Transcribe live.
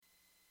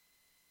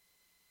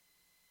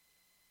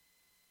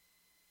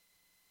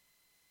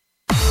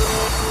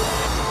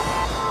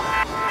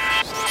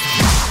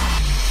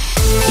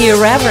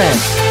Irreverent,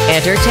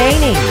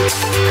 entertaining,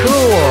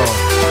 cool.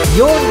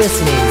 You're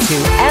listening to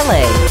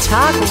LA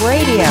Talk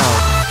Radio.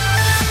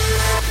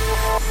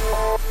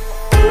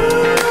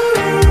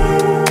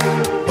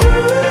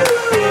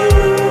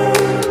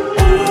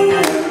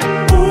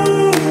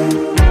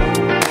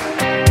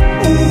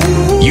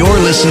 You're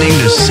listening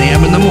to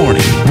Sam in the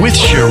Morning with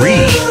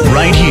Cherie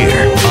right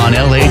here on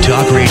LA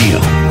Talk Radio.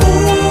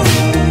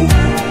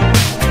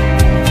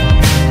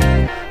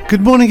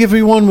 Good morning,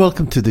 everyone.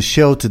 Welcome to the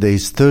show.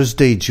 Today's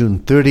Thursday, June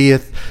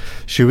 30th.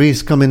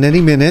 Cherie's coming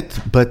any minute,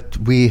 but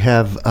we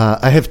have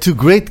I have two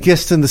great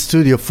guests in the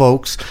studio,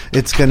 folks.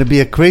 It's going to be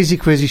a crazy,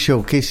 crazy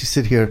show. Casey,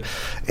 sit here.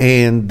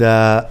 And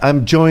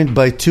I'm joined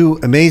by two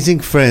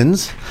amazing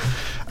friends.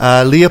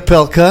 Leah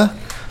Pelka.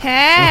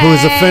 Hey. Who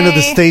is a friend of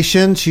the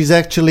station. She's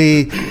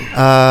actually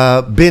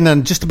been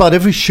on just about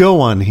every show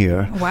on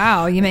here.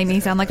 Wow, you make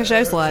me sound like a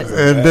show slut.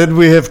 And then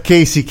we have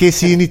Casey.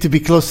 Casey, you need to be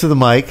close to the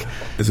mic.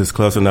 Is this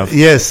close enough?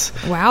 Yes.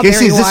 Wow,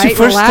 Casey, very is this white, your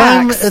first relax.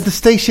 time at the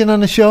station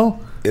on the show?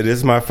 It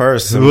is my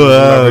first. So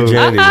Whoa. my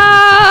virginity.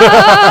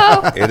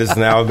 Oh! It has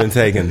now been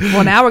taken.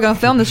 Well, now we're going to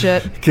film the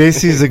shit.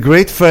 Casey's a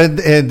great friend,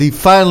 and he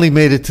finally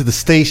made it to the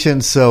station,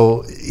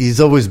 so he's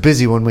always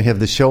busy when we have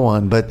the show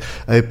on. But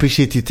I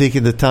appreciate you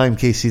taking the time,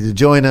 Casey, to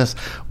join us.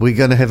 We're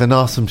going to have an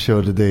awesome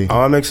show today.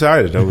 Oh, I'm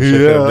excited. I wish I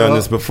could have done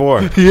this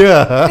before.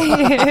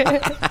 Yeah.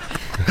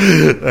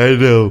 I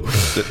know.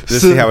 Let's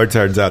see how it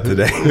turns out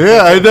today.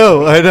 Yeah, I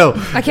know.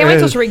 I can't wait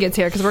till Cherie gets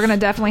here because we're going to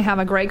definitely have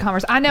a great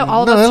conversation. I know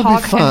all of us that'll be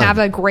talk and fun. have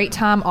a great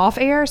time off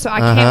air, so I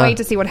can't wait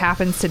to see what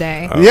happens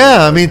today.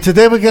 Yeah, I mean,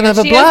 today we're going to have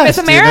a She is blast. Miss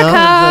America.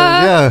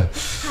 Yeah.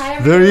 Hi,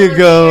 There you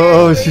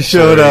go. Oh, she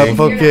showed up.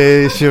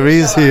 Okay,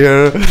 Cherie's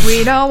here.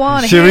 We don't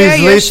want to hear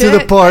Cherie's your late shit. to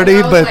the party,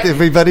 I was but like-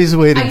 everybody's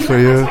waiting for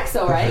You you. got my text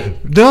though,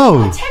 right?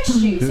 No. I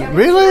texted you. See how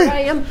Really? I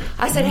am.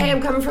 I said, hey,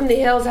 I'm coming from the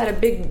hills. I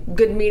had a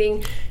good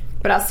meeting,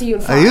 but I'll see you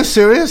in 5. Are you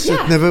serious?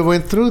 Yeah. It never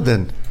went through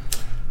then.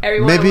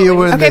 Everyone Maybe will you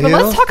were in Okay, the but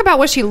hills? let's talk about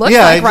what she looks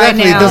Yeah, like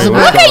exactly. right It now. doesn't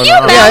Look matter. at you,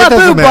 Yeah, it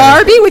doesn't Malibu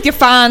matter. Barbie, with your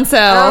fine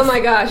self. Oh my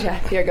gosh! Yeah,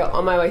 here you go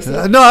on my way. See?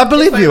 No, I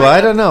believe Just you. right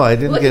I now. don't know. I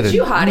didn't Look get at it.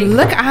 you, hottie.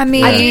 Look, I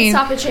mean, I did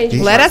stop and change.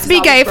 let us be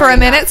gay for a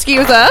minute.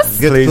 Excuse us.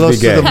 Get Please close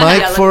be to the gay.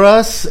 mic Yeah, for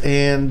us,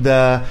 and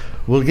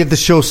we'll get the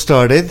show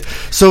started.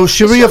 So,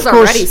 Cherie, of Show's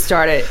course, already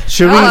started.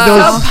 Cherie I'm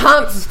knows. so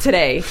pumped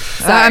today.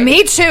 Sorry.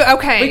 Me too.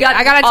 Okay, We got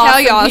I gotta awesome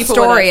tell y'all a people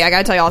with story. us. I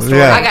gotta tell y'all a story.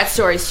 Yeah. I got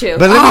stories too.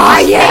 But let me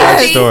just,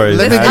 yes. Stories.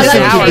 let me How just you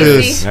love doing?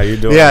 introduce. How you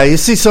doing? Yeah, you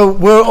see, so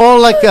we're all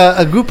like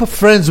a group of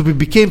friends. We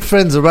became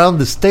friends around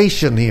the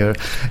station here,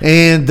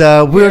 and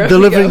we're Here we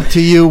delivering go.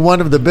 to you one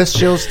of the best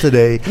shows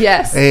today.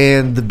 Yes.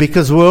 And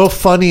because we're all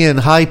funny and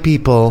high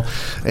people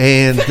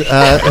and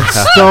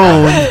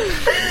stoned,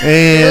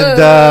 and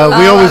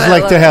we always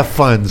like to have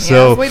fun.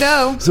 So, Yes, we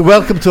do. So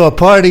welcome to our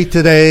party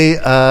today,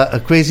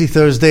 a crazy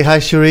Thursday. Hi,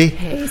 Cherie.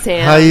 Hey,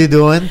 Sam. How you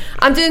doing?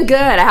 I'm doing good.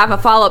 I have a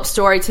follow-up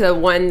story to the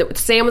one that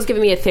Sam was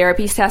giving me a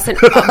therapy session.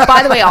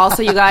 By the way,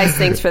 also, you guys,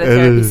 thanks for the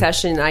therapy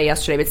session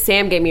yesterday. But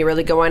Sam gave me a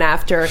really good one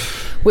after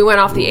we went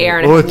off the air.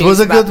 And I Oh, had it was news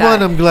a about good that.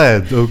 one. I'm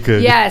glad. Okay.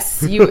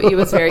 Yes, it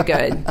was very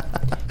good.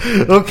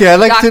 Okay, I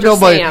like to Dr. know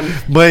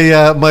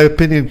Sam. my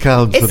opinion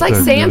counts. It's like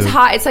sometimes, Sam's you know.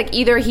 hot. It's like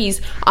either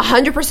he's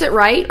 100%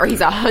 right or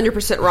he's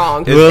 100%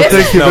 wrong. Well, This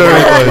thank is- you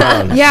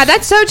very much. Yeah,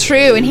 that's so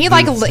true. And he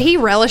he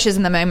relishes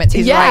in the moments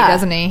he's Yeah. right,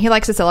 doesn't he? He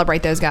likes to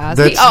celebrate those guys.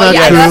 That's Oh not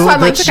yeah, true. that's why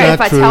I'm like, That's okay, if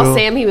not I tell true.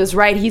 Sam he was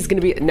right, he's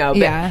gonna be no. But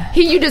Yeah.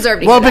 you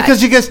deserve to Well, hear that.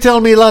 because you guys tell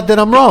me a lot that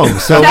I'm wrong.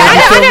 So when I you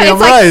know, tell me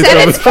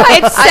I'm It's like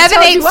right. it's I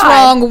told you 7/8 why.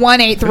 wrong,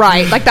 1/8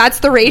 right. Like that's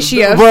the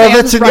ratio. Well, Sam's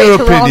that's in right your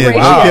to wrong opinion.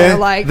 ratio. Okay,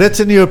 Like, that's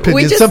in your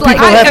opinion. just Some like-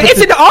 people have it's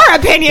to. in our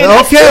opinion.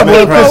 That's Okay, two well,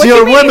 people. because What you're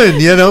you mean? women,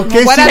 you know.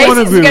 Casey What won't Casey's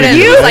agree with gonna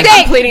you. do? Like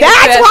Think completing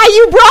that's the fifth. why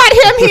you brought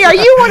him here.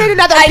 You wanted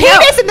another I know.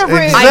 penis in the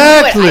room.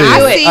 Exactly. I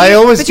knew it. See? I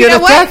always But you get know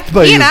what? attacked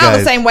by He you and I on the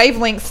guys. same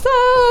wavelength. So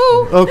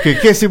Okay,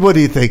 Casey, what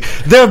do you think?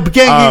 They're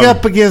ganging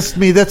up against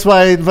me. That's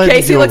why I invited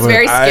Casey you looks over.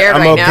 very scared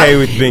I'm right okay now.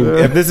 with being.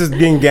 If this is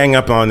being gang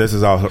up on, this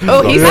is all.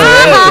 Oh, he's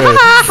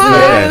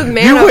smooth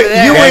man You over wait-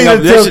 there. you Gang wait up.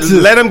 until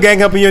Let him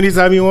gang up on you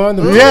anytime you want.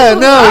 Yeah,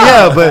 no,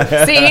 yeah,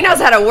 but See, he knows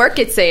how to work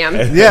it, Sam.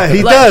 yeah,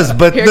 he Look, does.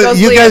 But here goes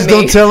you Leah guys and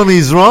don't me. tell him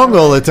he's wrong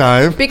all the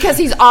time. Because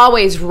he's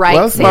always right,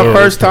 Well, it's Sam. my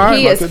first time.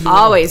 He I is could do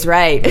always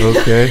right.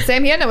 Okay.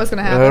 Sam, he didn't know what's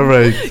going to happen. All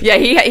right. Yeah,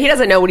 he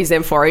doesn't know what he's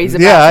in for. He's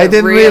about Yeah, to I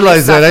didn't really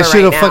realize that. I suffer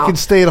should have right now. fucking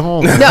stayed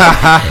home.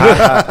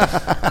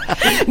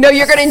 No,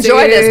 you're going to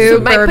enjoy this.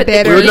 We might Super put the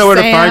bitter You know where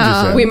to Sam. find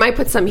yourself. We might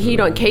put some heat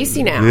on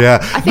Casey now. Yeah.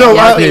 I think No, that's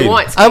I- what he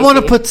wants. I want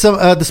to Casey. put some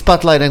the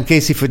spotlight on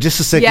Casey for just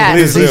a second Yes,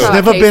 because please he's do.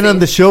 never been Casey. on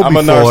the show I'm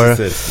a before.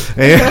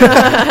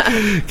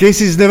 narcissist.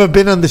 Casey's never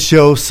been on the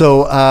show,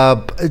 so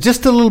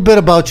just a little bit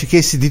about you,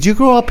 Casey. Did you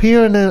grow up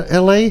here in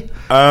L.A.?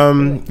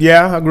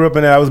 Yeah, I grew up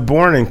in. I was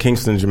born in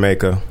Kingston,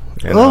 Jamaica.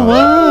 And, Oh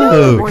wow!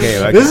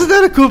 okay, like- Isn't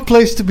that a cool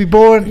place to be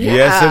born?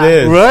 Yes, it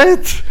is. Right?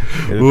 It's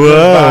good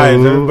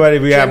vibes. Everybody,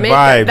 we have Jamaica.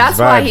 vibes. That's vibes,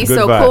 why he's good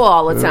so vibes. cool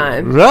all the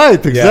time.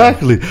 Right,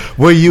 exactly.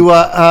 Were you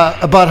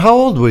about how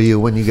old were you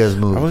when you guys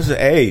moved? I was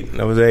 8.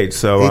 I was 8.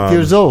 So 8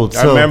 years old,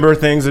 I so- remember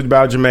things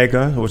about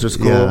Jamaica, which is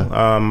cool.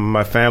 Yeah.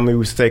 My family,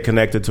 we stay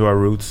connected to our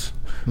roots.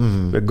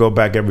 They go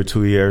back every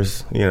 2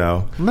 years, you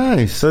know.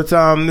 Nice. So it's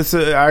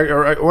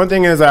one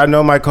thing is I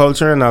know my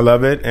culture and I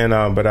love it, and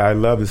but I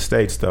love the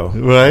States though.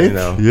 Right? You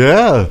know.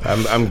 Yeah.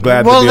 I'm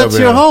glad. Well, to be that's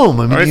over your here. home.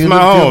 I mean, It's you my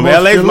lived here home. most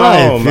of LA's your my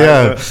life. home.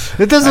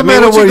 Yeah. It doesn't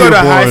matter once where you go you're to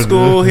high born.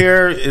 school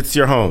here, it's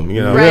your home.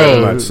 You know, Right.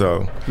 pretty much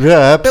so.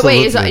 Yeah, But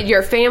absolutely. wait,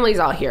 your family's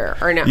all here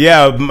or no?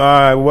 Yeah,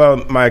 my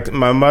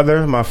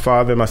mother, my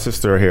father, my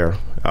sister are here.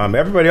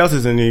 Everybody else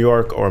is in New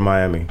York or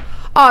Miami.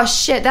 Oh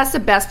shit, that's the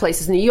best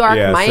places. New York,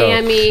 Yeah, so-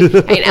 Miami,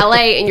 and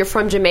LA, and you're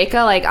from Jamaica.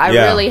 Like I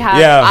Yeah. really have,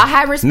 Yeah. I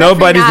have respect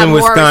Nobody's for you. I in have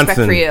more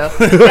Wisconsin. respect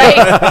for you.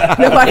 Like,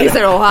 nobody's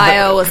in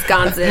Ohio,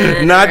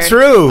 Wisconsin. Not or-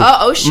 true.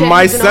 Oh shit.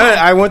 My he's in son,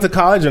 Ohio. I went to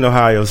college in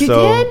Ohio, so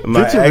did?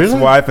 my Did you really?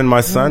 ex-wife and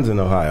my son's in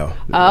Ohio.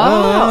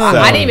 Oh,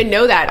 I didn't even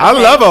know that. I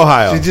Okay. love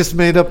Ohio. She just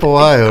made up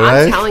Ohio, I'm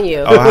right? telling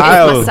you,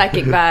 Ohio. it's my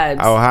psychic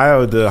vibes.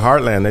 Ohio, the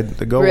heartland,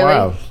 they go Really?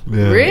 wild.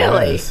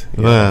 Really? Yes.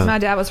 Wow. My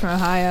dad was from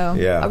Ohio.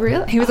 Yeah. Oh,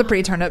 really? He was a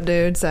pretty turned up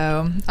dude,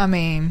 so I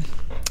mean,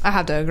 I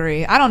have to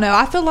agree. I don't know.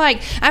 I feel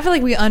like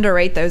we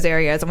underrate those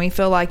areas, and we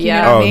feel like you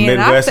Yeah. know what Oh, I mean.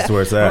 And I Midwest fe- is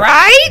where it's at.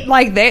 right?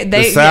 Like they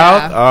The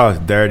South, yeah.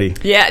 oh, dirty.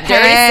 Yeah, dirty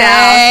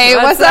Hey,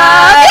 South. what's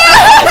up?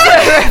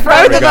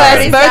 Both of us,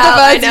 Dirty both of South,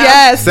 I us, know.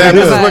 yes. Sam, both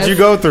this of is what us. you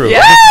go through.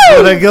 Yeah.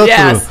 What I go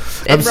Yes. through.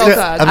 It's real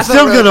bad. I'm I feel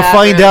still real going to bad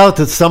find for him. out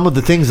that some of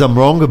the things I'm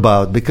wrong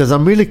about because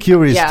I'm really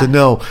curious Yeah. to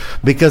know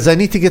because I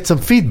need to get some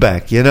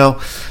feedback, you know?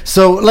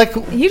 So, like,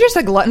 You're just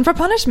a glutton for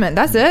punishment.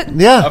 That's it.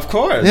 yeah. Of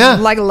course. Yeah.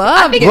 Like I love.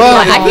 think getting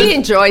Well, it on. he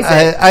enjoys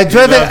it. I'd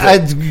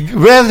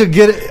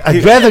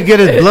rather get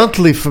it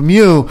bluntly from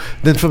you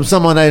than from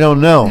someone I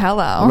don't know.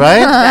 Hello. Right?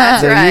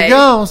 That's there right. you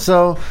go.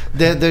 So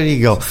there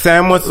you go.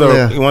 Sam wants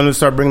Yeah. you want to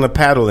start bringing the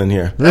paddle in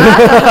here.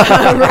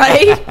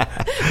 Right?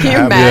 Can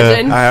you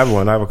imagine? I have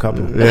one. I have a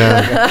couple. Yeah.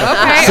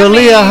 Okay. So I mean,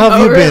 Leah, how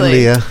have oh, you been, really?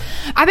 Leah?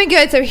 I've been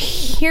good. So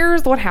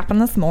here's what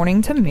happened this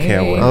morning to me.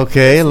 Can't wait.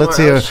 Okay, let's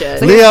more hear.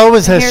 shit. Leah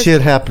always has Here's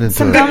shit happening to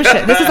Some her. dumb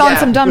shit. This is on Yeah.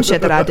 some dumb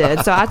shit that I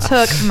did. So I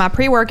took my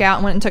pre-workout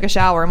and went and took a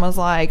shower and was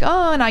like,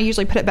 oh, and I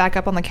usually put it back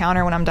up on the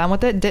counter when I'm done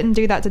with it. Didn't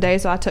do that today,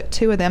 so I took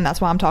 2 of them. That's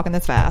why I'm talking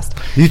this fast.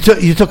 You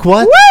took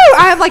what? Woo!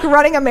 I'm like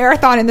running a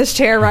marathon in this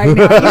chair right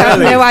now. You have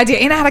no idea.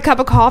 And I had a cup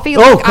of coffee.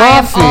 Oh, Like,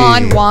 coffee. I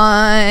am on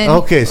one.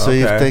 Okay, so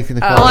you've Okay. taken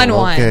the On call.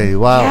 one. Okay,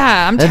 wow.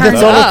 Yeah, I'm and turned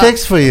that's all up. it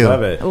takes for you.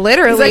 Love it.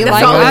 Literally, It's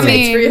like, that's all I it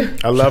takes for mean, you.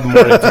 I love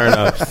morning turn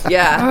ups.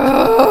 Yeah.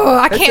 oh,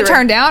 I can't right.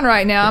 turn down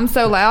right now. I'm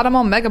so loud. I'm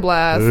on Mega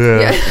Blast.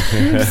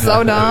 Yeah.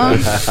 So dumb.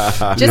 Just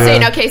so you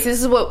know, Casey,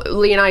 this is what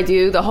Lee and I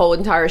do the whole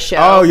entire show.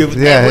 Oh, you.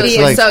 Yeah, And it's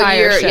we- like so Entire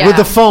you're, show. yeah. with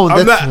the phone.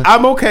 I'm, That's,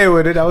 I'm okay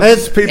with it. I was It's-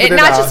 just peeping And it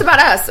not out. just about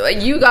us.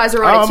 You guys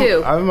are on it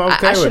too. I'm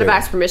okay I should with have it.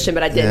 asked permission,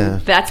 but I didn't. Yeah.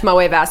 That's my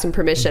way of asking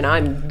permission.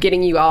 I'm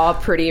getting you all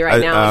pretty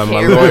right now. on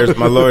my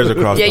camera. lawyers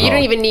across Yeah, the you hall.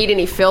 don't even need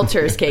any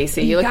filters,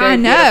 Casey. You look very I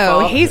know.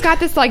 beautiful. He's got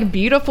this like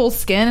beautiful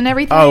skin and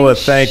everything. Oh, well,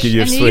 thank you.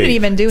 You're and sweet. you didn't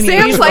even do anything. You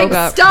Sam's just like, woke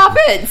up. stop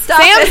it.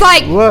 Stop Sam's it.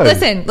 like, What?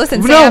 listen, No,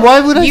 Sam. why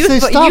would I you say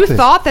stop You it?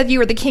 thought that you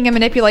were the king of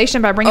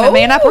manipulation by bringing the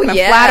man up. We're going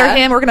to yeah. flatter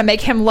him. We're going to make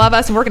him love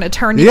us, and we're going to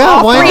turn you yeah,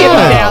 all why 3 of you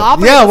not? down. I'll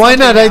bring Yeah, this why one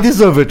not? down. I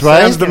deserve it,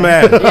 right? Sam's the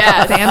man.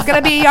 Yes. Sam's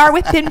going to be our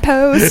whipping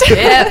post.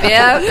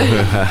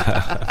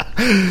 Yep.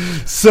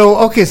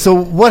 So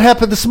what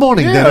happened this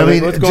morning Yeah, then? I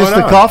mean, what's just going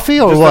the on? coffee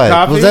or Just the what?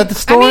 coffee? Was that the I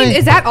story? mean,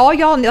 is that all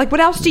y'all like? What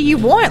else do you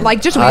want?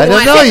 Like, just I don't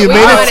want know. it. You We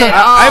made want it. it. Sit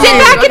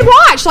back and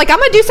watch. Like, I'm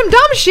gonna do some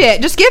dumb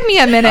shit. Just give me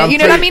a minute. I'm You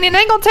know what I pretty- mean? It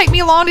ain't gonna take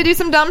me long to do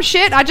some dumb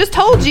shit. I just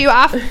told you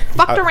I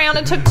fucked around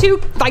and took 2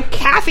 like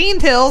caffeine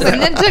pills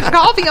and then took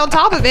coffee on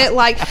top of it.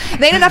 Like,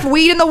 there ain't enough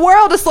weed in the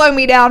world to slow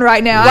me down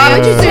right now. Why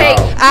would you take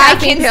I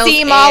caffeine can pills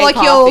see and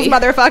molecules, coffee?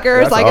 motherfuckers.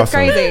 That's like, awesome.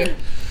 it's crazy.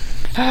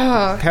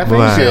 Caffeine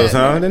Wow. pills,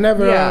 huh? They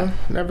never, Yeah.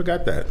 never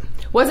got that.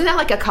 Wasn't that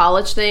like a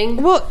college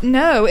thing? Well,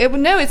 no,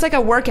 it's like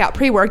a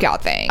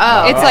pre-workout thing.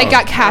 Oh. It's like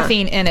got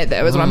caffeine in it,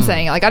 though, is what I'm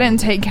saying. Like, I didn't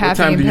take time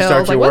caffeine do you pills.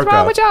 start Like, your what's wrong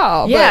workout? with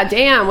y'all? Yeah, But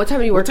damn. What time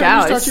do you work time do you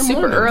out? start It's your super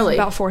mornings? early.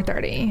 about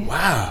 4:30.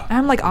 Wow.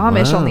 I'm like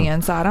Amish Wow. on the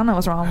inside. I don't know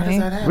what's wrong with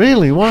me.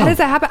 Really? Wow. How does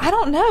that happen? I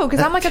don't know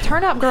because I'm like a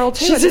turn up girl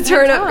too. She's at a the same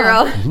turn-up time.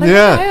 girl. Like,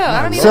 Yeah.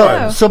 I don't even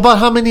know. So about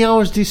how many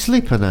hours do you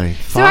sleep a night?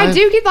 So I 5?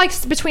 do get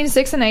like between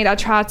 6 and 8. I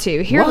try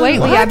to. Here What?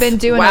 lately, What? I've been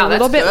doing Wow, a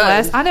little that's bit good.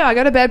 less. I know I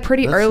go to bed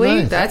pretty That's early.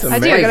 nice. That's I do. I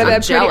go to amazing. bed I'm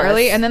pretty jealous.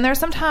 early, and then there's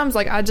sometimes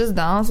like I just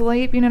don't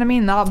sleep. You know what I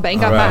mean? And I'll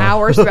bank up Right. my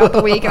hours throughout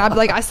the week, and I'm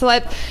like I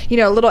slept,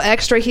 a little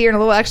extra here and a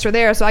little extra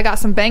there, so I got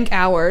some bank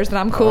hours that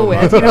I'm cool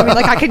with. You know what I mean?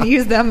 Like I can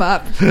use them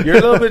up. You're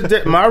a little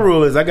bit. My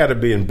rule is I got to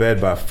be in bed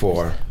by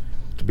 4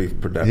 to be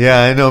productive.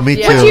 Yeah, I know. Me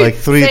Yeah. too. But you- Like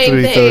 3,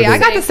 same thing. 3:30. I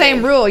got the Same same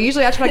thing. rule.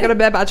 Usually, I try to go to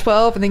bed by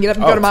 12 and then get up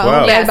and go Oh, to my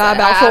 12. own bed Yes, by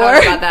about I don't know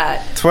 4. about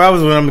that. 12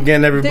 is when I'm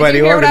getting Did everybody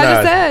you hear organized. what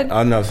I just said?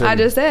 Oh, no. I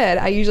just said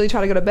I usually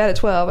try to go to bed at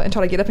 12 and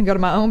try to get up and go to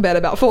my own bed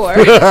about 4.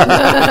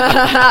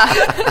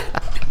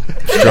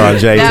 Strong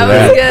J to That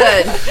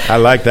that. was good. I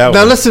like that Now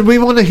one. listen, we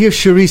want to hear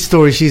Cherie's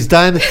story. She's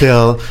dying to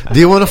tell. Do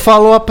you want to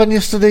follow up on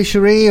yesterday,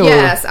 Cherie? Or?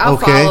 Yes, I'll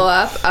follow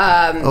up.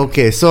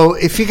 Okay, so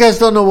if you guys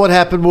don't know what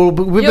happened, we've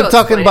You'll been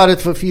talking explain. about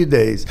it for a few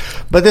days.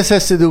 But this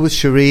has to do with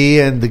Cherie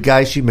and the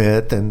guy she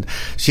met, and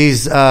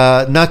she's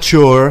not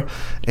sure.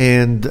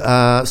 And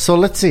so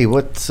let's see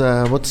what's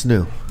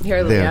new.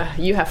 Here, there. yeah,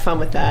 you have fun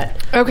with that.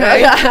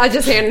 Okay. I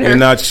just handed her. You're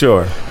not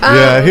sure.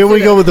 Yeah, here we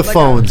go with the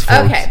phones,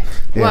 folks. Okay.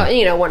 Yeah.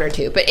 Well, one or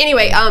two. But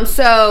anyway,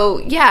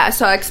 so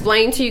I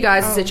explained to you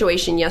guys the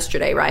situation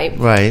yesterday, right?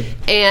 Right.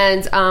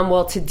 And,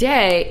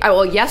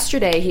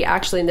 yesterday he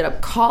actually ended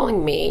up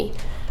calling me.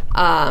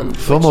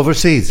 From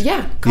overseas.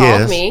 Yeah, called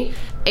Yes. me.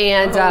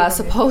 And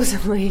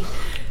supposedly...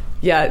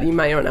 Yeah, you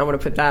might not want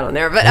to put that on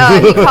there. But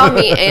he called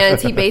me, and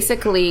he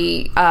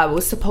basically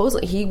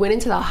he went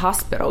into the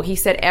hospital. He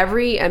said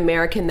every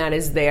American that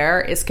is there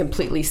is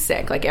completely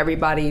sick. Like,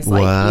 everybody's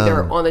like Wow.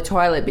 either on the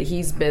toilet, but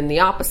he's been the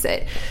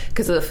opposite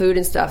because of the food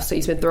and stuff. So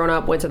he's been thrown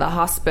up, went to the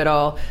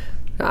hospital.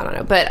 I don't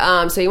know.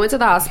 But so he went to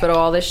the hospital,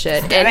 all this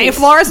shit. That ain't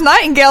Florence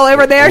Nightingale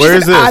over there. Where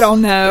She's is like, this? I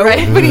don't know.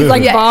 Right. But he's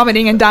like Yeah.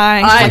 vomiting and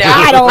dying. She's I like, know.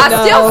 I don't I'm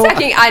know. still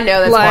thinking. I know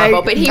that's Like,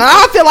 horrible, but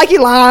I feel like he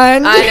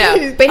lying. I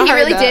know, but I he heard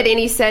really that. did, and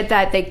he said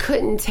that they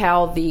couldn't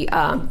tell the.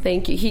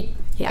 Thank you.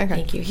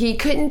 Thank you. He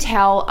couldn't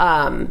tell.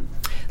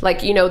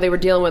 They were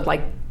dealing with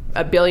like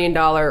 $1 billion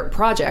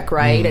project,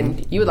 right?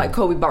 And you would like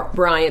Kobe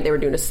Bryant. They were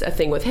doing a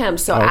thing with him.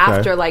 So Okay.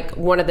 after like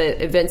one of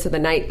the events of the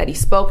night that he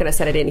spoke, and I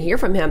said I didn't hear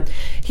from him.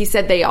 He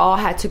said they all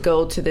had to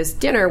go to this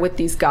dinner with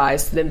these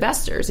guys, the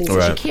investors, and he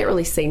says Right. you can't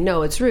really say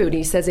no. It's rude. And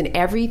he says in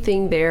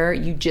everything there,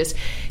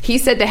 he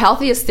said the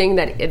healthiest thing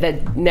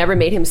that never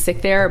made him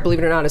sick there, believe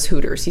it or not, is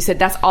Hooters. He said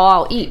that's all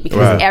I'll eat because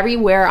Right.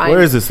 everywhere I'm.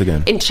 Where is this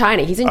again? In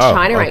China. He's in Oh,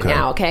 China right okay.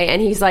 now. Okay,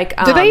 and he's like,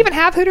 Do they even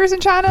have Hooters in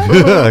China? I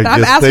I'm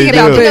guess asking they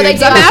about do. boobs. No, they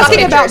do. I'm asking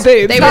Pictures. about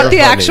boobs, They not were the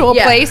funny. actual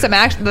Yeah. place. The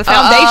foundation.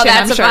 Oh, that's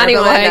I'm a sure, funny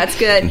but, one. like, That's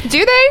good.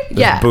 Do they?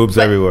 Yeah, boobs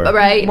everywhere.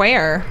 Right.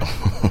 Where?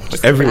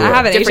 Everywhere. I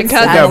have an Asian Different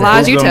cousin size. that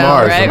lies you Boobs on tell,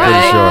 Mars, right?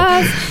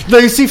 I'm pretty sure. No,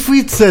 you see, if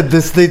we said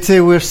this, they'd say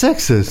we're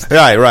sexist.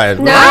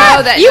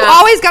 Right. You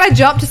always gotta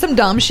jump to some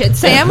dumb shit,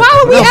 Sam.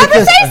 Why would we No, ever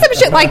because- say some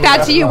shit like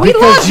that to you? We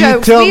love Because you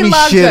jokes. tell we me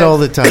love shit jokes. all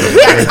the time.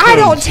 I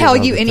don't tell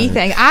you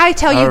anything. I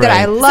tell you All that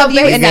I right. love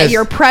you and that Yes.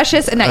 you're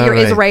precious and that All you're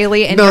right.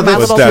 Israeli and No, you're my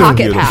that's little definitely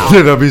pocket beautiful.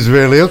 pal. That I'm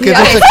Israeli. Okay,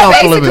 Yeah, that's a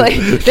compliment.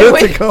 basically.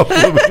 That's a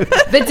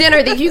compliment. The dinner,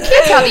 you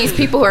can't tell these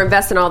people who are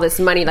investing all this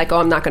money, like, oh,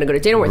 I'm not going to go to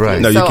dinner with Right.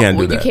 you. No, you So, can't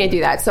do You that. can't do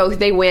that. So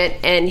they went,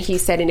 and he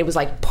said, and it was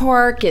like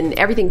pork and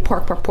everything,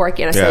 pork.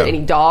 And I said, Yeah. any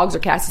dogs or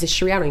cats? He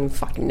said, Sheree, I don't even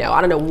fucking know.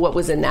 I don't know what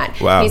was in that.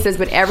 Wow. He says,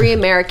 but every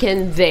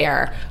American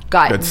there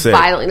got Got sick.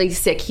 violently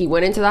sick. He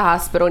went into the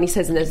hospital, and he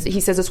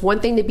says it's one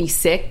thing to be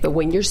sick, but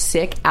when you're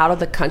sick out of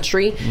the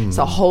country, it's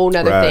a whole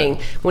nother Right. thing.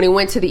 When he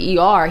went to the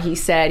ER, he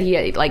said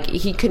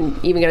he couldn't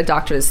even get a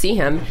doctor to see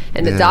him,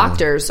 and the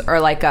doctors are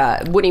like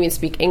wouldn't even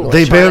speak English.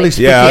 They Or, barely like,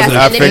 speak Yeah, Yes, I and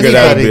then figured he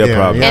that said- would be a Yeah,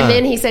 problem. yeah. And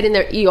then he said in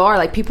their ER,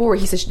 like people were,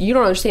 he says, you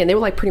don't understand. They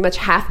were like pretty much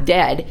half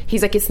dead.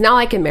 He's like, it's not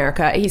like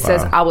America. He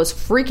says, I was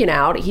freaking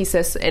out. He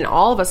says, and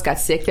all of us got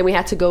sick. Then we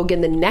had to go again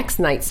the next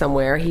night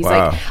somewhere. He's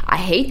Wow. like, I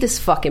hate this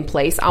fucking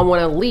place. I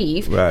want to leave.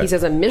 Right. He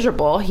says, I'm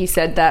miserable. He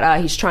said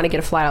that he's trying to get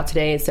a flight out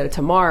today instead of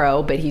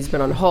tomorrow, but he's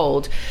been on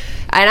hold.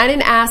 And I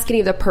didn't ask any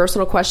of the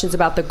personal questions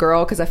about the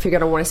girl because I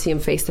figured I want to see him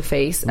face to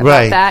face about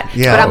Right. that.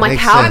 Yeah, but I'm like,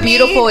 makes how sense.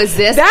 beautiful is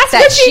this? That's that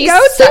what she she's goes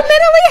so- through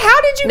mentally?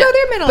 How did you go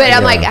there mentally? But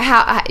I'm like,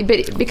 Yeah.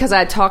 but because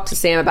I talked to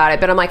Sam about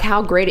it, but I'm like,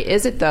 how great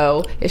is it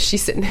though if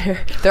she's sitting there,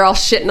 they're all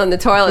shitting on the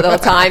toilet the whole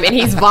time and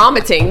he's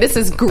vomiting. This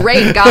is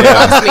great. God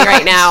loves me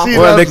right now. She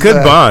Well, they loves could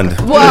that.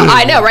 bond. Well,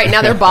 I know. Right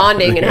now they're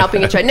bonding and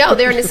helping each other. No,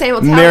 they're in the same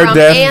hotel Near room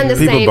death and the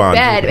people same bond.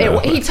 bed. Yeah.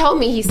 And he told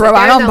me, he said, Bro, I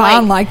they're don't in the,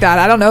 bond like that.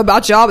 I don't know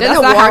about y'all, but They're that's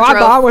in the not how I wardrobe.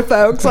 bond with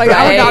folks. Like,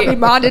 I would not Right. be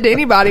bonded to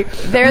anybody.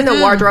 They're in the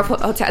Wardrobe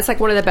Hotel. It's like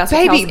one of the best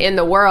hotels in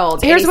the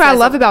world. Here's And he what I says-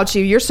 love about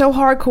you. You're so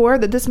hardcore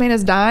that this man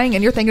is dying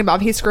and you're thinking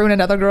about he's screwing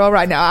another girl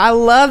right now. I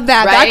love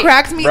that. That Right.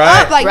 cracks me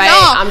Right. up. Like, Right.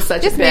 no. I'm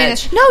such this a man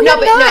bitch. is, no, No, you're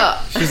but not.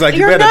 She's like, you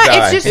You're better not.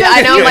 die. It's just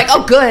I know. I'm like,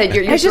 oh, good.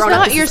 You're it's just grown up.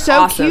 not. This You're is so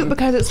awesome. cute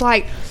because it's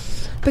like,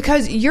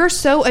 because you're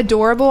so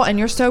adorable and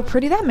you're so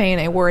pretty. That man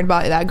ain't worried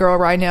about that girl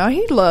right now.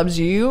 He loves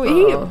you.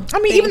 I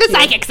mean, even the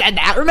psychic said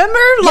that. Remember?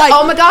 Like,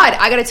 oh my God,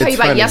 I got to tell you It's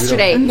about funny,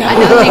 yesterday. you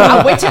Another thing,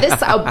 I went to this.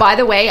 Oh, by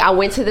the way, I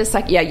went to this.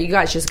 Like, yeah, you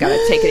guys just got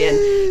to take it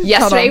in.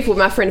 Yesterday on. with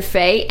my friend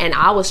Faye, and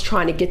I was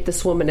trying to get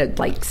this woman to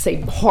like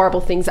say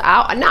horrible things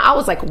out. No, I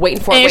was like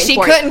waiting for it. And waiting she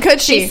for couldn't, it.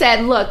 could she? She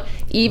said, "Look,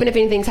 even if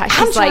anything's happening,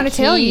 I'm she's trying like, to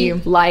tell he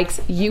you. likes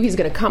you. He's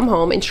going to come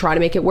home and try to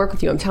make it work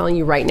with you. I'm telling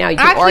you right now. You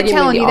can I keep argue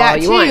telling with you all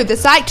that you too. want.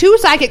 The two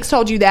psychics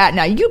told you that.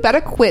 Now you better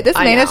quit. This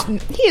I man know.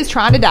 he is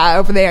trying to die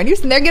over there, and you're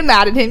sitting there getting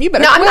mad at him. You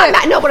better No, I'm quit. not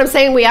mad. No, but I'm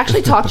saying we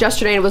actually talked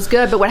yesterday and it was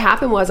good. But what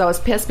happened was I was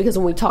pissed because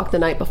when we talked the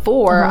night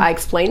before, I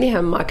explained to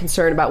him my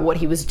concern about what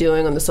he was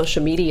doing on the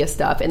social media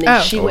stuff. And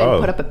then she went and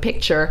put up a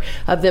picture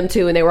of them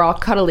two and they were all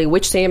cuddly,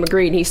 which Sam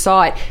agreed and he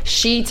saw it.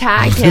 She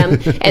tagged him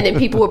and then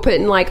people were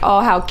putting like, oh,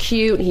 how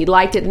cute. And he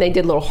liked it and they did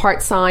did little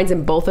heart signs,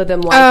 and both of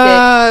them liked it.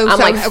 I'm so-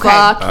 like, okay.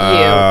 fuck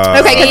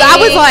you. Okay, because I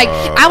was like,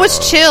 I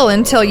was chill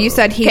until you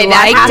said he Okay,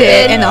 that liked it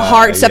happened. and the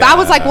heart stuff. I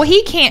was like, well,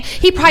 he can't.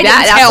 He probably didn't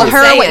That's tell what I'm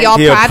her what saying. y'all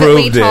He privately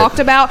approved it. talked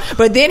about.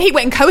 But then he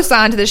went and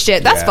co-signed to this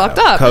shit. That's fucked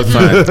up.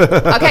 Co-signed.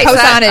 Okay,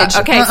 Co-signage.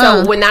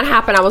 so, so when that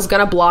happened, I was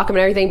gonna block him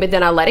and everything, but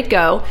then I let it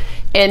go.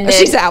 And then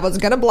She said I was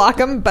gonna block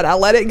him, but I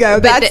let it go.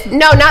 That's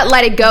no, not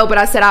let it go, but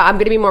I said I'm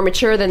going to be more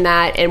mature than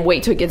that and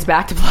wait till it gets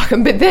back to block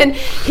him. But then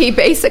he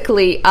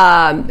basically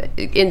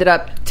ended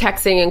up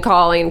texting and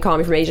calling me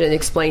from Asia and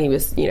explaining he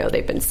was,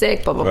 they've been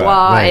sick, blah, blah,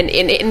 blah. right.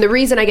 And the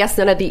reason I guess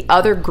none of the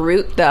other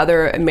group, the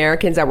other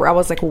Americans that were, I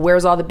was like, well,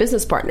 where's all the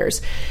business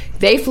partners?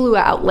 They flew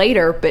out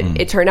later, but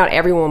it turned out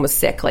everyone was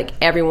sick. Like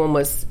everyone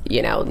was,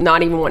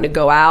 not even wanting to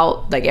go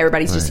out. Like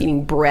everybody's just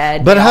eating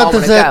bread. But They how all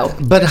does wanna that?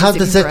 go. But how just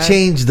does eating that bread.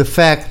 change the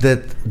fact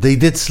that they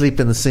did sleep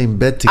in the same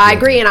bed together? I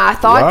agree, and I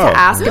thought Wow. to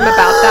ask him about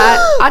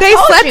that. I They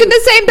told slept you. in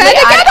the same bed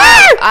Yeah,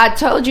 together! I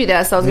told you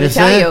this. I was going Yes, to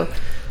tell sir. you.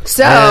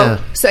 So, Yeah.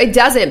 so it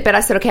doesn't. But I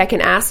said, okay, I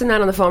can ask him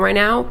that on the phone right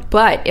now.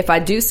 But if I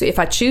choose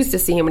to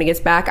see him when he gets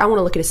back, I want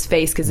to look at his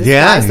face because this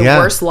guy's the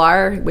worst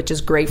liar, which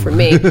is great for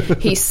me.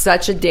 He's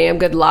such a damn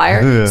good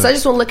liar. So I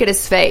just want to look at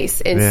his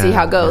face and see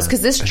how it goes.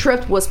 Because this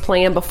trip was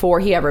planned before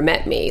he ever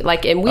met me.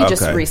 And we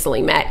just Okay.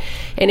 recently met,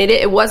 and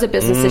it was a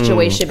business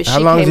situation. But How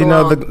she long came does he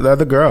know along. the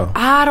other girl?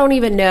 I don't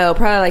even know.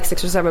 Probably like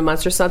 6 or 7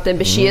 months or something.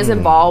 But she is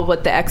involved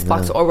with the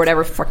Xbox or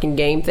whatever fucking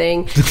game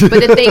thing. But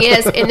the thing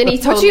is, and then he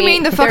told what you me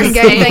mean the fucking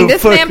there's- game thing?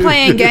 This man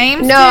playing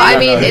games? No, I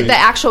mean the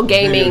actual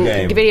gaming,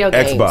 Video game. video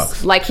games.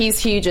 Xbox. Like he's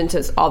huge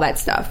into all that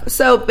stuff.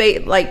 So,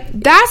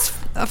 That's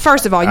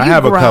first of all, you I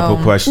have grown. a couple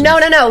questions. no.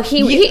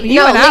 You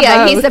No, and I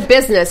Leah, he's both. the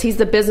business. He's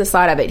the business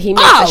side of it. He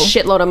makes Oh. a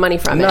shitload of money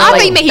from it. I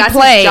think that he that's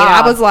his played.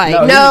 job. I was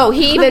like, No,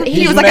 he even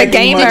He was like a making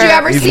gamer. money. Did you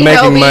ever He's see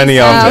making Nobu's? money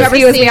off Did you it. ever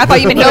Excuse me, see I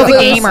thought you meant he was a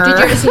Nobu's? gamer. Did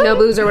you ever see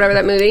Nobu's or whatever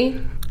that movie?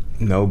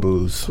 No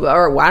booze.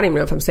 Or well, I don't even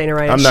know if I'm saying it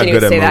right. I'm I not shouldn't good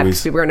even at say that movies.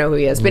 because people are gonna know who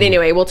he is. But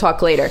anyway, we'll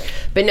talk later.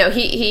 But no,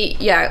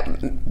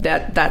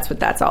 that's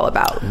what that's all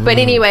about. But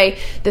anyway,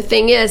 the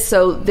thing is,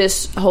 so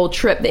this whole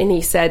trip, and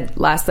he said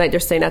last night they're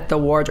staying at the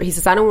Wardrobe. He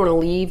says, I don't want to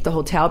leave the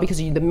hotel because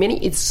the minute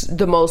it's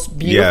the most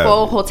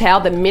beautiful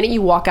hotel. The minute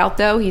you walk out,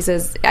 though, he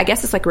says, I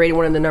guess it's like rated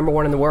one of the number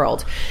one in the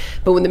world.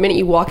 But when the minute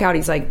you walk out,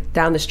 he's like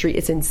down the street,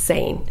 it's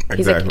insane.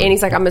 He's like, Exactly. and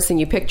he's like, I'm gonna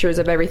send you pictures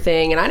of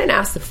everything. And I didn't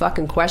ask the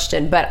fucking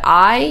question, but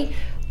I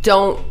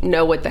don't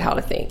know what the hell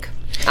to think.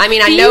 I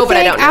mean, I Do you know, but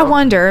I think- don't know. I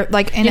wonder,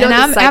 like, and, You know and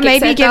what the I psychic may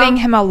be said, giving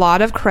though? him a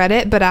lot of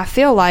credit, but I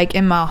feel like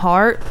in my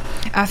heart,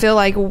 I feel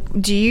like,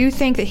 do you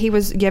think that he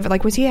was given,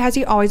 like, has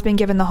he always been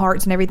given the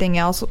hearts and everything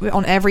else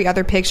on every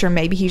other picture?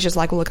 Maybe he's just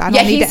like, look, I don't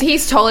Yeah, need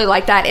he's totally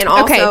like that. And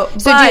also, Okay,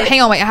 so but-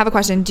 hang on, wait. I have a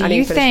question. Do I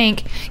you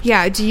didn't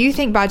finish. do you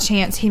think by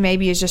chance he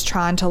maybe is just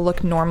trying to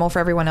look normal for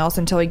everyone else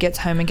until he gets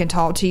home and can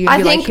talk to you and I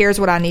be think- like, here's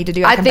what I need to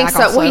do. I can think back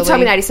so. off Well, he told me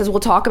slowly." that. He says, we'll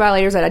talk about it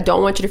later. He said, I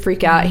don't want you to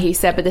freak out. He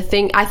said, but the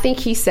thing, I think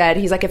he said,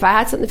 he's like, if I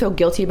had something to feel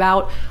guilty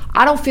about,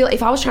 I don't feel,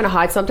 if I was trying to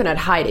hide something, I'd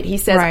hide it. He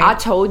says, Right. I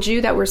told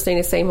you that we're staying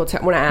in the same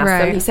hotel. When I asked him,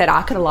 Right. he said,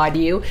 I could have lied to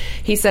you.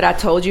 He said, I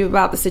told you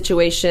about the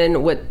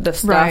situation with the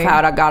stuff, Right.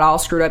 how I got all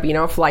screwed up,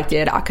 a flight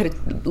did. I could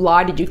have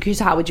lied to you because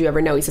how would you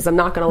ever know? He says, I'm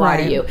not going to lie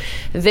to Right. you.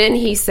 Then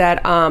he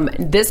said,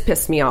 this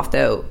pissed me off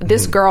though.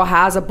 This girl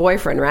has a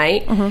boyfriend,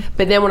 right?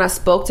 But then when I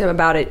spoke to him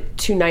about it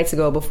 2 nights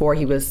ago before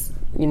he was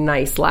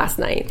nice last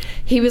night,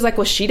 he was like,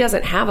 well, she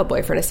doesn't have a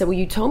boyfriend. I said, well,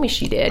 you told me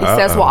she did. He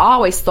says, well, I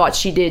always thought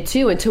she did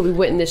too until we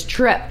went on this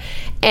trip.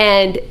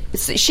 And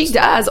so she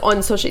does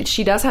on social,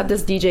 she does have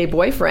this DJ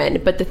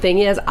boyfriend, but the thing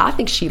is, I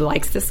think she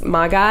likes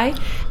my guy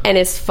and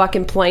is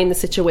fucking playing the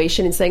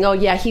situation and saying, oh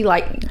yeah,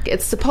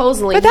 it's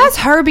supposedly, But that's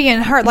her being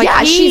hurt. Like,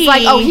 yeah, she's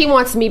like, oh, he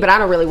wants me, but I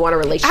don't really want a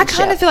relationship. I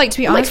kinda feel like, to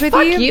be I'm honest with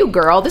fuck you-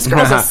 girl. This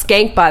girl's a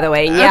skank, by the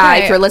way. Yeah,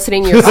 Okay. if you're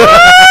listening, you're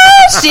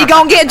she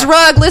gonna get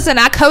drugged. Listen,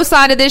 I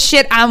co-signed to this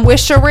shit. I'm with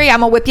Cherie.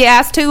 I'm gonna whip your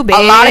ass too, bitch.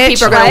 a lot of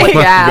people are gonna Like, whip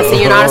your ass, and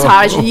you're not as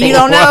hot as you You think.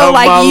 don't know, Wow,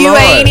 like my you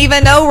Lord. ain't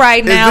even know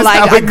right now. this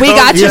how Like it we goes?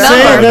 got your You're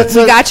saying number. that's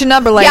We a- got your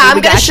number, lady. Yeah, I'm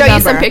We gonna got show your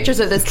you some number. pictures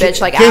of this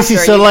bitch. Like Casey,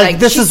 after, so and you're like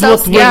this she's is so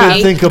what women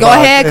skinny. think Go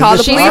about. ahead, and call the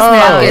this- police Oh,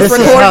 now. this It's is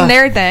recorded how- and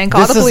everything.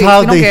 Call this the is police. how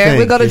We don't they care. We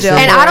think, go to you jail.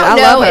 see. And for I it. don't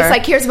love know. her. It's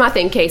like, here's my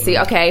thing, Casey.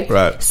 Okay,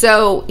 Right.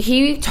 So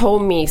he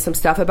told me some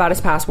stuff about his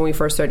past when we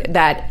first started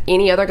that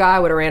any other guy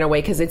would have ran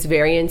away because it's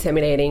very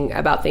intimidating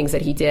about things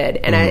that he did.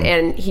 And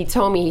and he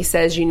told me, he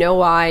says, you know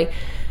why?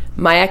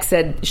 My ex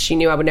said she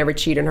knew I would never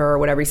cheat on her or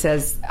whatever. He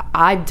says,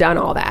 I've done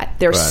all that.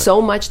 There's Right. so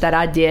much that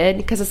I did.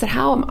 Because I said,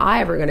 how am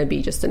I ever going to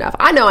be just enough?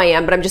 I know I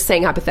am, but I'm just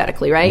saying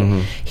hypothetically, right?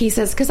 He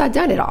says, because I've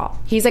done it all.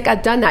 He's like,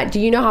 I've done that. Do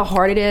you know how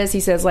hard it is?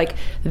 He says, like,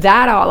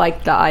 that, I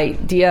like the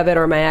idea of it,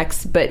 or my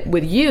ex. But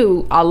with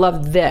you, I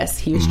love this.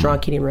 He was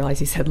drunk. He didn't realize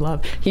he said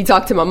love. He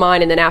talked to my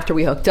mind. And then after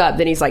we hooked up,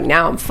 then he's like,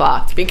 now I'm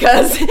fucked.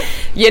 Because,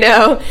 you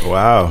know.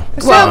 Wow.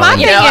 So my you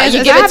thing know, is, you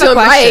is give I it have to a them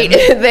right,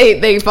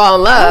 question. they fall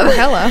in love.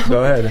 Hello.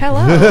 Go ahead.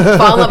 Hello.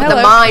 Fall in love with the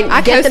Hello. mind.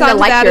 I Get them to co-signed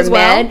like that your as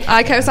well. med.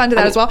 I co-signed to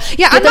that as well.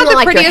 Yeah, Get I'm them not to the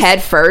like prettiest. your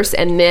head first,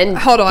 and then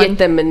Hold on. get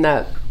them in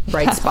the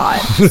bright spot.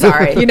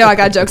 Sorry. You know I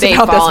got jokes They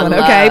about this fall in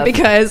one, okay? love.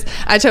 Because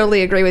I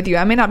totally agree with you.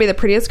 I may not be the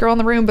prettiest girl in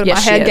the room, but Yes,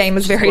 my she head is. game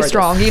is She's very gorgeous.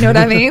 strong. You know what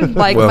I mean?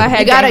 Like, Well, my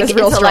head you gotta game is get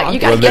real into, strong. like, you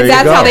gotta Well, get there And you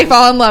that's go. how they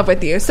fall in love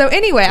with you. So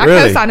anyway, I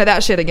Really? co-signed to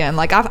that shit again.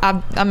 Like,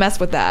 I mess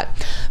with that.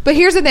 But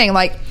here's the thing.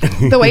 Like,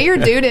 the way your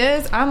dude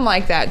is, I'm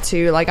like that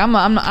too. Like,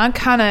 I'm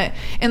kind of...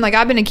 And, like,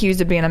 I've been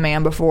accused of being a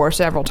man before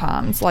several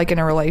times, like, in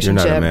a You're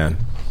relationship. not a man.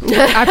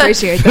 I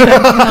appreciate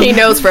that. He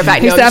knows for a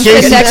fact. He No, said, I'm just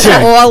sitting kidding. next to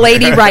an old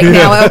lady right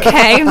now,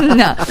 okay?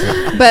 No.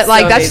 But,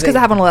 like, So that's just because amazing. I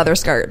have on a leather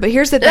skirt. But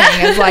here's the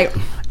thing is, like,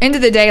 end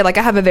of the day, like,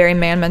 I have a very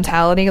man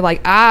mentality.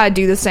 Like, I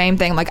do the same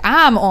thing. Like,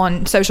 I'm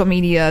on social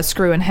media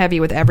screwing heavy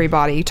with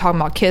everybody,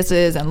 talking about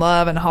kisses and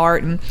love and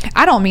heart, and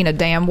I don't mean a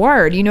damn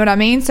word. You know what I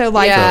mean? So,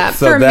 like, Yeah.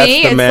 So for that's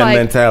me, the it's man like...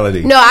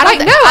 mentality. No, I don't.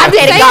 Like, no, I I'm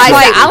dated saying, guys.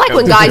 like- I like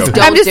when guys don't.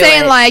 I'm just do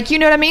saying, it. like, you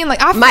know what I mean? Like,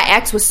 My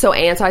ex was so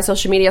anti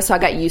social media, so I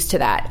got used to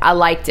that. I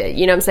liked it.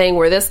 You know what I'm saying?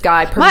 Where this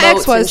guy promotes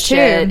ex was and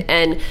shit, too.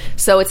 and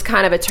so it's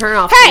kind of a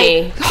turnoff to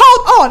Hey, me.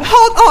 hold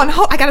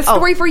on. I got a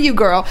story for you,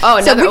 girl. Oh,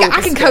 so another- I this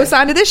can is good.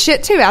 co-sign to this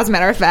shit too, as a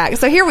matter of fact.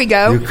 So here we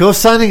go. You're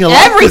co-signing a lot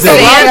Everything.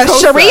 today.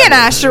 Cherie and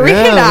I,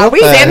 Yeah, what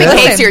we the Sam and hell?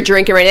 Casey are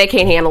drinking right. They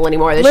can't handle any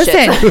more of this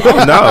Listen. shit.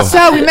 Oh, no.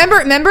 So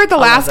remember the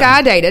last guy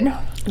I dated?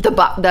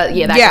 That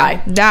yeah,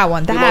 guy. that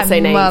one. We That won't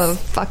say names.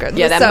 motherfucker.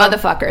 Yeah, that So,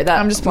 motherfucker. That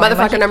I'm just playing.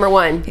 motherfucker number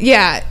one.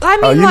 Yeah, I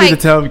mean, Oh, you like, need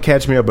to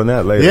catch me up on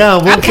that later. Yeah,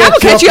 we'll I'm going to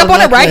catch you up on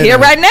it right here,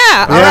 right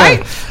now. All Yeah. right.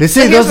 You see,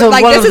 So here's those are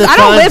like one this of is. the I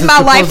don't live times my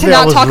that life to supposedly I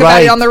not was talk about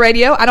right. it on the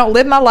radio. I don't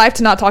live my life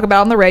to not talk about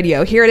it on the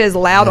radio. Here it is,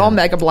 loud on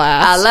Mega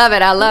Blast. I love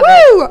it. I love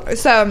it. Woo!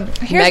 So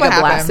here's Mega what happened.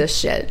 blast this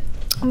shit.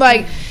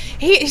 Like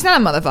he's not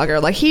a motherfucker.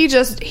 Like he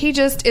just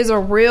is a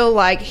real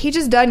like he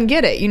just doesn't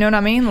get it. You know what I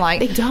mean? Like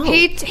They don't.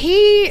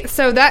 He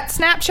so that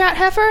Snapchat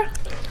heifer.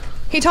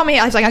 He told me,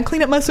 I was like, I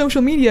clean up my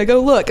social media.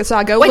 Go look. And so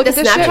I go Wait, look the at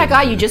this Snapchat shit.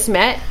 guy you just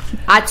met?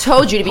 I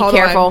told you to be Hold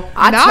careful.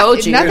 on. I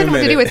told you. Nothing to do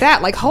minute. with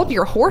that. Like, hold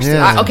your horses.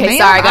 Yeah. Okay, Man,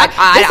 sorry, God. this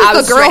I is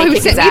was the girl trying to who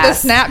kick sent his me the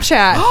ass.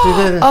 Snapchat.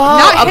 Oh,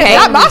 not, okay.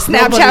 not my Nobody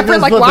Snapchat friend.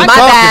 knows Like, what why they're My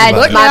talking bad.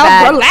 about. My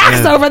bad.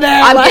 Relax over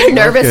there. I'm like, getting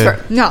nervous Okay.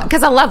 for No.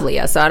 because I love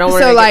Leah, so I don't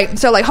want to.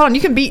 so like hold on,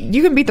 you can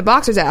beat the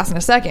boxer's ass in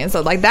a second.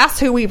 So like that's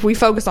who we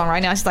focus on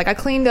right now. She's like, I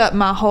cleaned up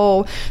my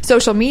whole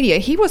social media.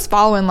 He was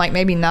following like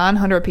maybe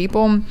 900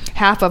 people,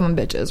 half of them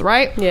bitches,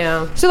 right? Yeah.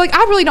 So like I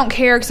really don't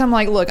care because I'm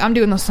like, look, I'm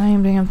doing the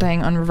same damn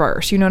thing in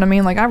reverse. You know what I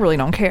mean? Like I really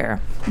don't care.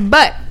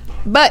 But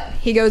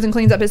he goes and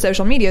cleans up his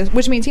social media,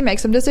 which means he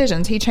makes some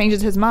decisions. He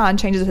changes his mind,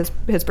 changes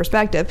his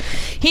perspective.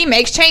 He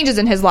makes changes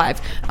in his life.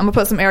 I'm gonna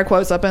put some air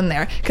quotes up in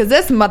there because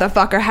this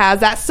motherfucker has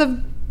that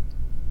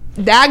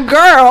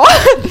girl.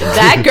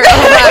 That girl,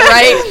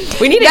 right?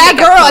 We need to That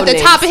make girl up at the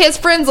code top of names. his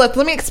friends list.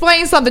 Let me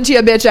explain something to you,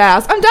 bitch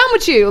ass. I'm done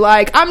with you.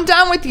 Like, I'm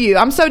done with you.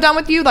 I'm so done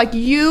with you. Like,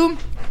 you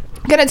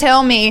gonna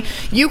tell me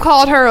you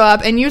called her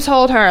up and you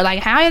told her, like,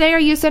 how dare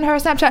you send her a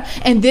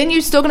Snapchat, and then you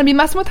still gonna be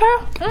messing with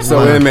her? So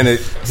wait a minute.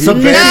 So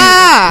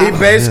He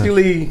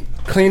basically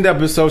cleaned up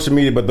his social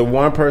media, but the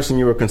one person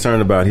you were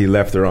concerned about, he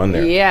left her on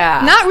there.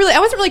 Yeah. Not really. I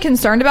wasn't really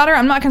concerned about her.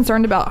 I'm not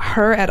concerned about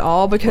her at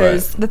all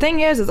because Right. the thing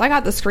is I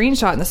got the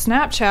screenshot and the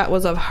Snapchat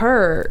was of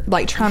her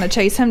like trying to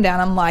chase him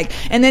down. I'm like,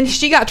 and then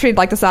she got treated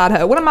like the side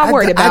hoe. What am I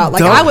worried about?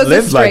 Like don't I was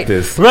live a straight. like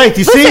this. Right,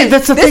 you see, Listen,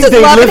 that's the this thing. is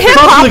They Love live and Hip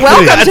Hop.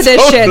 publicly. Welcome to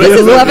this shit. This They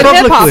is live Love and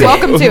Hip Hop. publicly.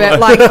 Welcome to it.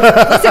 Like,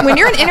 listen, when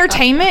you're in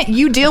entertainment,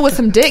 you deal with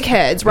some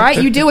dickheads,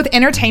 right? You deal with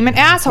entertainment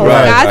assholes,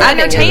 Right, guys. right.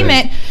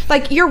 Entertainment,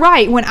 like you're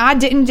right. When I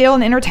didn't deal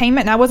in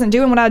entertainment and I wasn't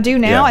doing what I do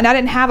now, Yeah. and I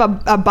didn't have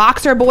a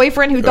boxer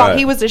boyfriend who thought Right.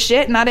 he was the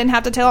shit, and I didn't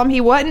have to tell him he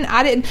wasn't.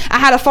 I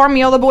had a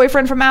Formula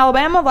boyfriend from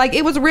Alabama. Like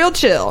it was real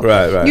chill.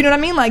 Right. You know what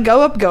I mean? Like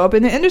go up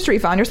in the industry,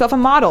 find yourself a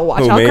model,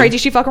 watch Who, how me? crazy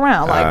she fuck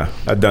around. Like.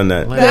 I've done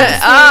that.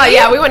 Oh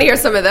yeah, we want to hear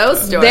some of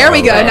those stories. There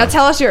we go. wow. Now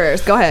tell us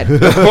yours. Go ahead. Whoa.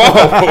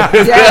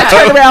 Yeah,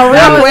 turned around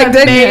That real was quick,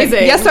 didn't you?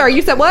 amazing. Yes, sir.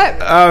 You said what?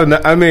 Oh, no,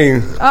 I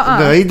mean,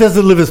 No, he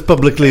doesn't live as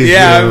publicly as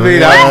Yeah, you. I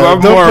mean,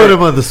 I'm don't more- put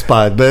him on the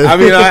spot, but I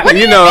mean, What do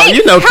you know,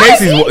 mean? How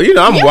Casey's, is he- you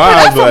know, I'm you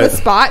wild, put us on the but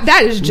spot.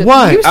 That is just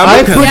Why? You I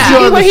see put you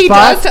on what the he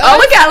spot? does to Oh us?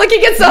 look at look, he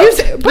gets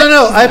so.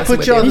 no, I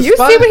put you on the You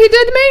spot. see what he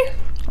did to me?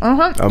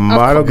 a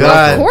model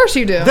God. Of course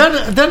you do.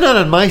 They're not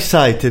on my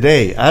side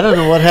today. I don't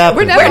know what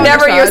happened. We're We're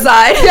never your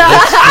side. yeah,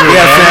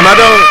 Sam, I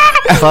don't.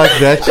 Fuck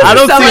that shit. I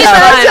don't So see much how.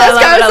 fun. I Just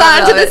love it, I go love sign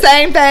it, to I the love it.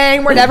 same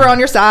thing. We're never on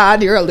your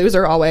side. You're a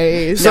loser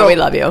always. No, we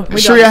love you.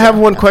 Sheree, I have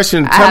one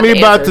question. Tell have me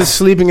about answers. the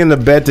sleeping in the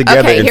bed together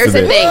Okay, here's the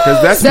incident. thing.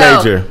 Because that's So,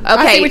 major. Okay,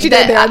 I see what you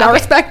did there, and I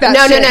respect that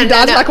No, shit. no, You no,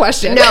 dodged no. my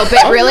question. No,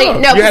 but really, no.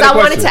 no, You because had a I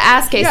wanted question. to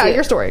ask Casey. Yeah,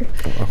 your story.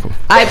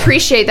 I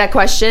appreciate that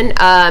question,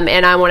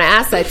 and I want to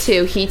ask that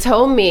too. He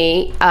told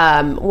me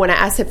when I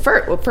asked him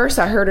first,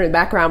 I heard in the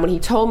background when he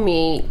told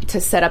me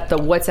to set up the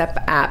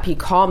WhatsApp app. He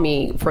called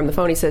me from the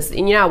phone. He says,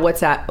 "You know, how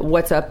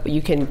WhatsApp,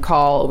 you can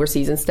call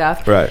overseas and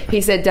stuff." Right.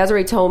 He said,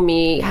 "Desiree told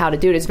me how to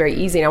do it. It's very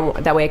easy, and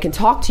that way I can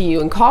talk to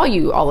you and call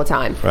you all the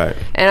time." Right.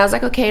 And I was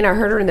like, "Okay." And I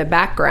heard her in the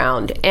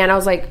background, and I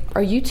was like,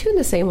 are you two in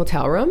the same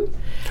hotel room?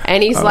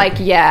 And he's like,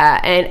 yeah.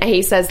 And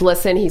he says,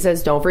 listen, he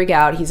says, don't freak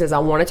out. He says, I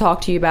want to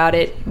talk to you about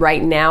it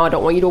right now. I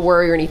don't want you to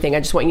worry or anything. I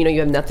just want you to know you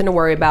have nothing to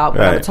worry about.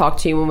 But I'm going to talk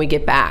to you when we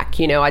get back.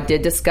 You know, I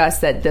did discuss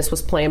that this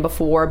was planned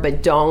before,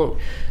 but don't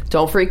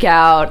freak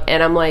out.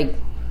 And I'm like,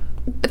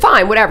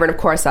 fine, whatever. And of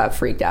course I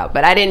freaked out,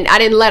 but I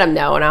didn't let him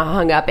know, and I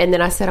hung up. And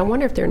then I said, I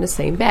wonder if they're in the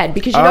same bed,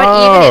 because you know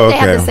what, even if they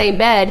have the same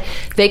bed,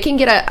 they can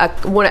get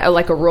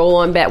a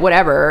roll-on bed,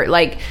 whatever.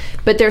 Like,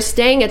 but they're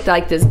staying at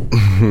like this.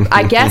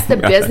 I guess the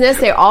business.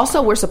 They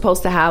also were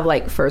supposed to have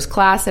like first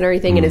class and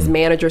everything, and his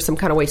manager some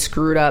kind of way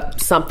screwed up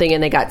something,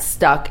 and they got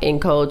stuck in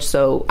coach.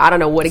 So I don't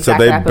know what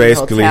exactly happened. So they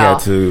basically had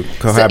to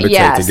cohabitate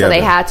together. So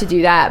they had to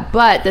do that.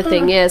 But the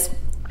thing is,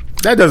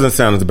 that doesn't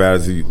sound as bad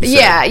as you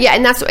said. Yeah,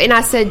 and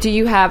I said, do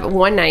you have,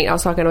 one night I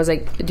was talking, I was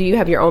like, do you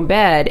have your own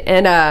bed?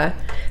 And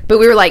but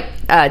we were like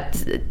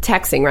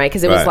texting, right?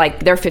 Because it was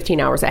like they're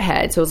 15 hours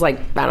ahead, so it was like,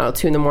 I don't know,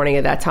 2 a.m.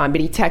 at that time.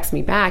 But he texted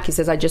me back. He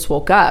says, I just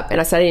woke up, and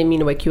I said, I didn't mean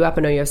to wake you up.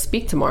 I know you have to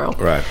speak tomorrow.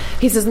 Right.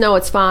 He says, no,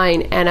 it's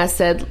fine. And I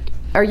said,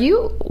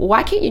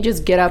 why can't you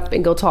just get up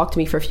and go talk to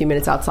me for a few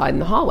minutes outside in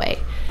the hallway?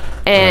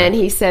 And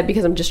he said,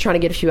 because I'm just trying to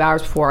get a few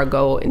hours before I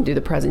go and do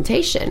the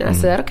presentation. And I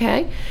said,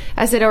 okay.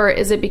 I said, or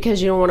is it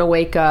because you don't want to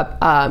wake up,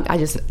 I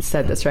just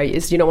said this, right?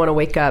 Is you don't want to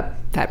wake up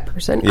that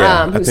person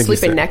who's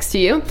sleeping next to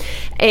you?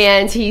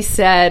 And he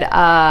said,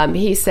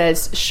 he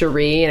says,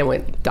 Cherie, and it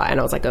went, and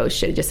I was like, oh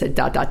shit, it just said ...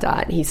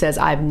 And he says,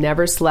 I've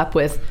never slept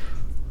with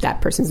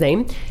that person's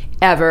name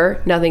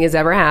ever. Nothing has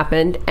ever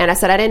happened. And I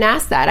said, I didn't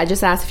ask that. I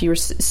just asked if you were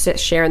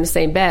sharing the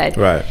same bed.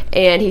 Right.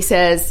 And he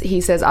says,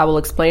 I will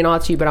explain all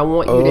to you, but I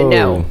want you to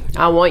know.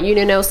 I want you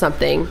to know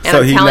something. And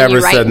so I'm telling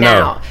you right said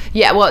now. No.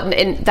 Yeah, well,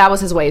 and that was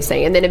his way of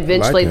saying it. And then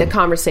eventually the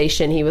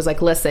conversation, he was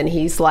like, listen,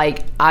 he's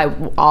like,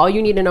 all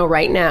you need to know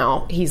right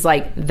now, he's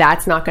like,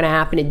 that's not going to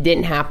happen. It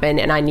didn't happen,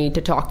 and I need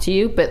to talk to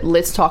you, but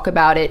let's talk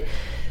about it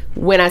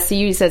when I see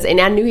you. He says,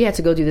 and I knew he had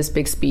to go do this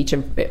big speech,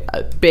 and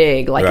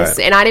big, like,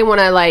 and I didn't want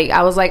to, like,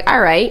 I was like,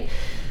 all right.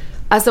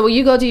 I said, well,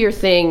 you go do your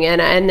thing.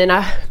 And then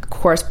I, of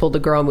course, pulled the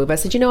girl move. I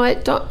said, you know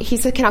what? He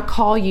said, can I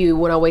call you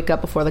when I wake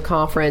up before the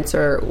conference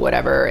or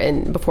whatever,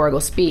 and before I go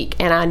speak?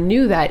 And I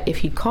knew that if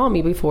he'd call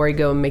me before he'd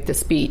go and make the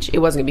speech, it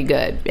wasn't going to be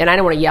good. And I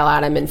didn't want to yell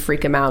at him and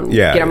freak him out and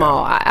get him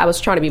all. I was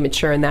trying to be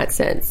mature in that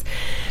sense.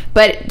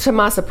 But to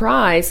my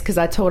surprise, because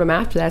I told him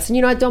after that, I said,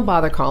 you know what, don't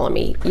bother calling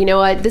me. You know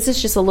what, this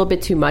is just a little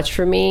bit too much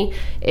for me.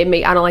 I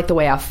don't like the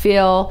way I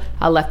feel.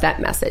 I left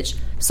that message.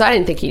 So I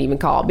didn't think he'd even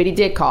call, but he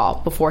did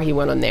call before he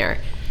went on there.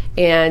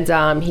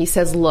 And he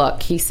says,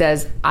 look, he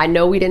says, I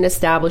know we didn't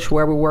establish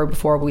where we were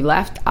before we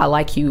left. I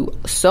like you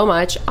so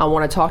much. I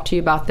want to talk to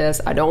you about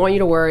this. I don't want you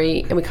to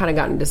worry. And we kind of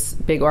got into this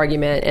big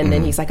argument. And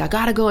then he's like, I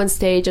got to go on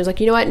stage. I was like,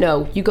 you know what?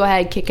 No, you go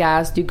ahead, kick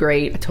ass, do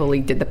great. I totally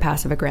did the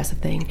passive aggressive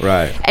thing.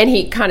 Right. And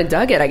he kind of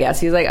dug it, I guess.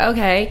 He's like,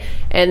 okay.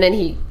 And then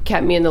he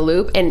kept me in the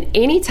loop. And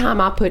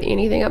anytime I put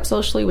anything up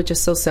socially, which is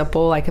so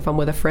simple, like if I'm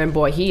with a friend,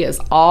 boy, he is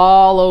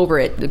all over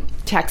it. The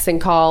texting,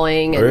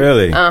 calling. And,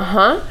 really?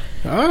 Uh-huh.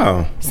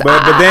 Oh, so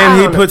but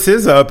then he puts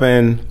his up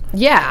and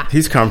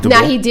he's comfortable.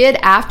 Now he did,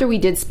 after we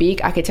did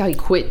speak, I could tell he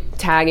quit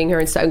tagging her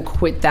and stuff and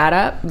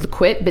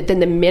quit. But then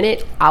the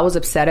minute I was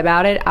upset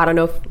about it, I don't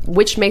know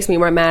which makes me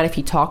more mad, if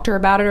he talked to her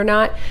about it or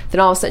not.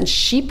 Then all of a sudden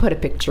she put a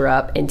picture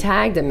up and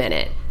tagged him in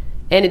it.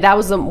 And that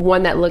was the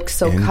one that looked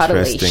so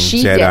cuddly.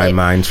 She Jedi did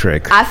mind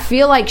trick. I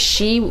feel like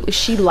she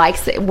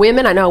likes it.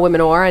 Women, I know how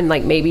women are, and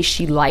like maybe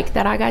she liked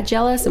that I got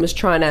jealous and was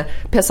trying to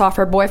piss off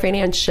her boyfriend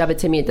and shove it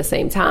to me at the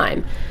same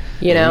time.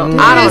 You know,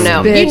 I don't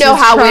know. You know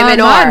how women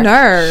are.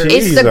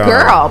 It's the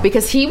girl,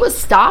 because he was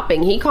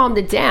stopping. He calmed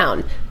it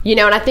down. You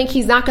know, and I think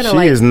he's not going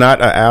to She is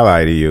not an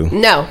ally to you.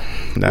 No.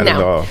 Not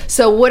at all.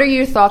 So what are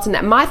your thoughts on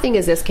that? My thing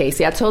is this,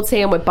 Casey. I told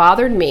Sam what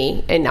bothered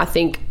me, and I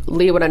think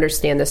Leah would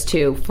understand this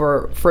too,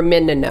 for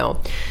men to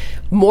know.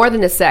 More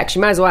than the sex, you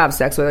might as well have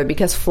sex with her,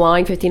 because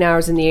flying 15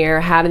 hours in the air,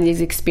 having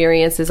these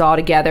experiences all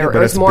together,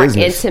 or it's more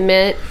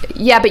intimate.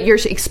 Yeah, but you're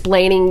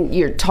explaining,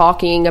 you're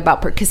talking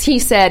about, because he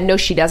said, no,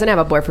 she doesn't have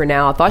a boyfriend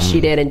now. I thought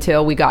she did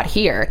until we got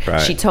here.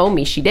 Right. She told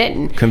me she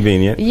didn't.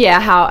 Convenient.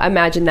 Yeah,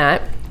 imagine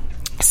that.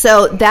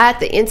 So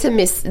that the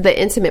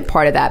intimate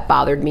part of that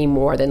bothered me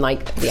more than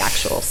like the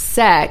actual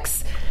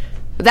sex.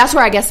 That's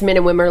where I guess men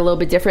and women are a little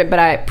bit different, but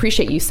I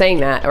appreciate you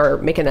saying that or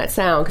making that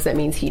sound, because that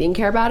means he didn't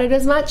care about it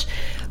as much.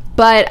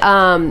 But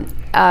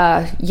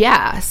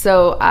yeah,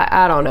 so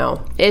I don't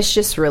know. It's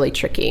just really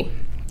tricky.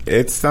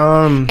 It's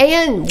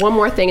And one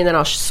more thing, and then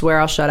I'll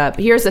swear I'll shut up.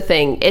 Here's the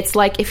thing. It's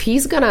like, if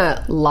he's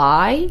gonna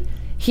lie,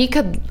 he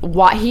could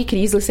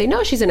easily say,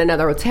 no, she's in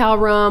another hotel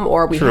room,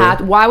 or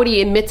why would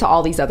he admit to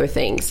all these other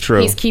things?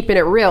 True. He's keeping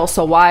it real,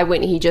 so why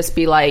wouldn't he just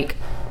be like,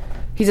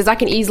 he says, I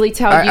can easily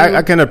tell you.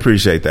 I can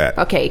appreciate that.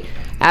 Okay.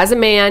 As a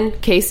man,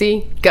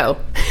 Casey, go.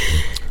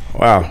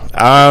 Wow.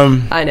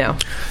 I know.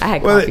 I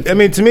had coffee. I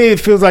mean, to me, it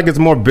feels like it's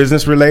more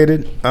business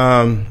related.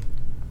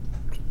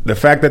 The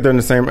fact that they're in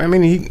the same, I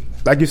mean,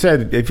 like you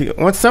said,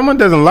 once someone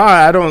doesn't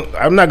lie,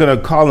 I'm not going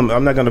to call them.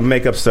 I'm not going to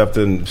make up stuff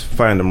to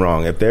find them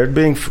wrong. If they're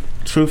being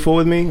truthful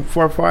with me,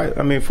 Fort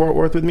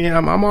Worth with me,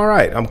 I'm all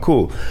right. I'm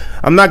cool.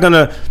 I'm not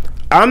gonna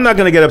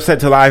get upset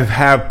till I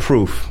have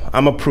proof.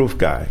 I'm a proof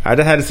guy.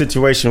 I had a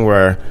situation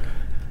where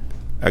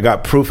I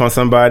got proof on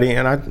somebody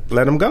and I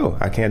let them go.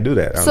 I can't do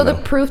that. So the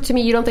proof, to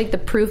me, you don't think the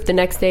proof the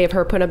next day of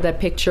her putting up that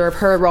picture of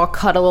her raw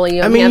cuddling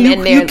him?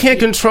 You can't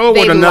control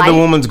what another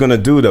woman's going to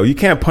do, though. You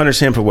can't punish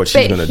him for what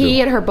she's going to do.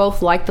 He and her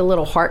both like the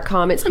little heart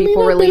comments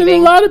people were leaving. There's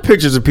a lot of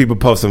pictures of people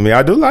posting me.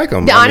 I do like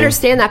them. I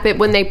understand that, but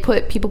when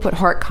people put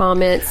heart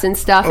comments and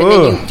stuff, and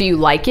then do you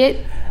like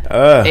it?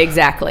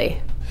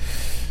 Exactly.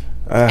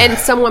 And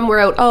someone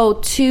wrote, "Oh,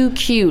 too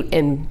cute,"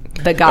 and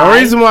the guy. The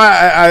reason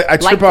why I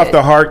trip off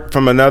the heart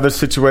from another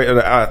situation,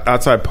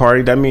 outside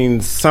party, that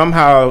means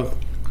somehow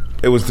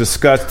it was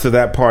discussed to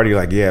that party,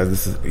 like, yeah,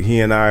 this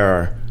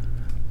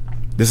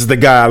is the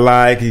guy I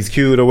like, he's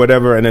cute or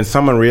whatever, and then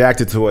someone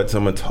reacted to it.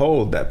 Someone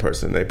told that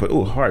person, they put,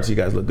 "Ooh, hearts, you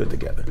guys look good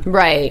together."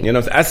 Right. You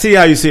know, I see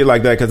how you see it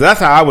like that, because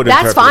that's how I would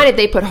interpret it. That's fine if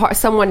they put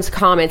someone's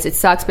comments. It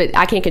sucks, but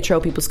I can't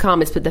control people's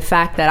comments. But the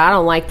fact that I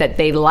don't like that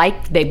they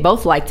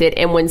both liked it,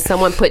 and when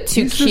someone put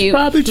too he's cute,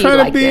 probably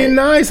trying to be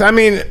nice. I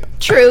mean,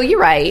 true, you're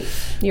right.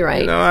 You're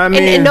right. You know, I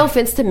mean, and no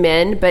offense to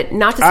men, but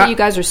not to say you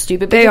guys are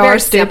stupid. But they you're are very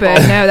stupid.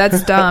 simple. No,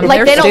 that's dumb. Like,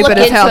 they're they don't stupid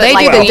look as hell. into They it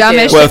like do the we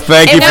dumbest do. well,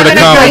 thank you for the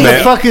compliment.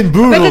 It's fucking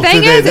brutal But the thing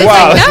today. is, it's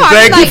Wow. like, no,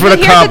 Thank you for the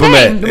here's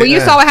compliment. thing. Well, you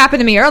saw what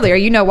happened to me earlier.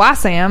 You know why,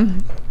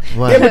 Sam?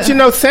 Wow. Yeah, but you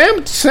know, Sam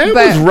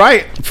was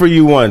right for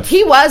you once.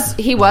 He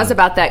was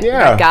about that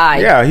guy.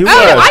 Yeah, he was.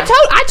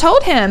 I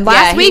told him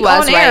last he week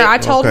was on air. right. I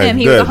told Okay, him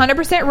he good. was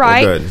 100%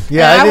 right. Well, good.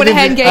 Yeah, I went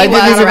ahead and gave I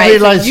didn't even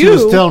realize she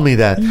was you. telling me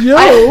that. Yo.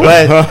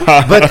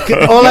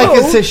 But all I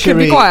can say, Could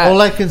be Cherie, quiet. all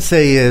I can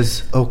say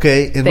is,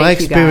 okay, in Thank my you guys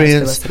for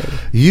experience, listening.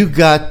 you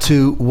got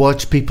to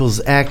watch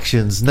people's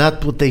actions,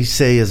 not what they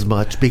say as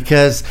much,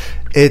 because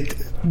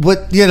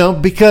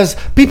because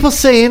people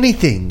say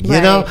anything,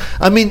 you know?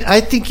 I mean,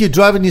 I think you're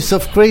driving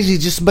yourself crazy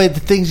just by the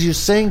things you're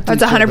saying to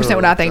That's each 100% other.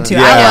 what I think too.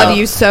 Yeah. I love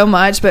you so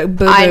much, but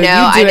boo-boo, I know, you do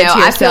I it know. to I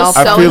feel yourself.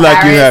 so I feel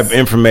like you have embarrassed.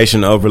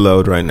 information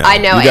overload right now. I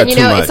know, you got and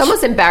too much. it's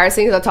almost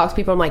embarrassing because I talk to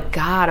people. I'm like,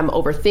 God, I'm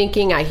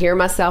overthinking. I hear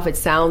myself. It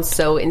sounds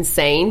so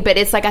insane, but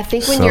it's like I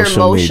think when you're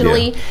Social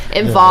emotionally media.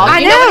 involved, I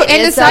you know, what it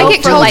and the is, though? psychic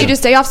For, told like, you to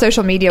stay off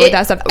social media with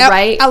that stuff.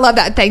 Right? I love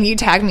that thing you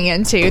tagged me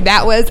into.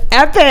 That was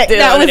epic. Dude,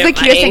 that was wasn't the it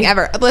cutest funny? thing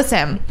ever.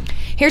 Listen,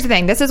 here's the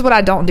thing. This is what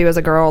I don't do as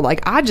a girl.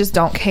 Like, I just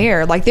don't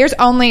care. Like, there's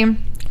only...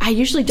 I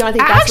usually don't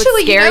think that's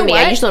what's scaring me.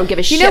 I usually don't give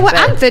a shit. You know what?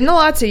 but- I'm fitting a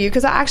lot to you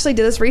because I actually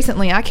did this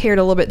recently. I cared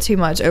a little bit too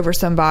much over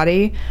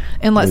somebody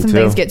and let Me some too.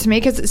 things get to me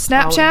because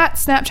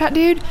Snapchat,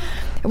 dude.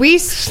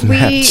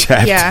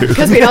 Snapchat, yeah, dude.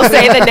 because we don't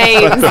say the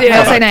names. we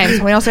don't say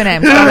names. We don't say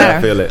names. It don't matter.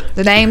 I feel it.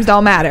 The names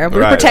don't matter.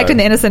 We're Right, protecting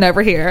right. the innocent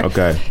over here.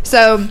 Okay.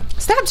 So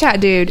Snapchat,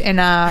 dude,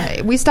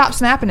 and we stopped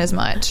snapping as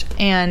much,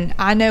 and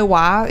I know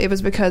why. It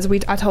was because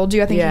I told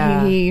you. I think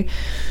Yeah. he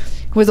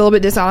was a little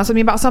bit dishonest with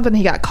me about something.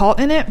 He got caught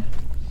in it.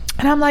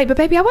 And I'm like, but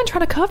baby, I wasn't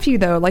trying to cuff you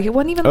though. Like, it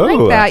wasn't even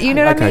like that. You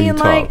know I like what I how you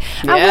mean? Like,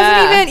 talk. I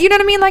Yeah. wasn't even. You know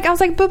what I mean? Like, I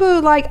was like, boo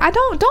boo. Like, I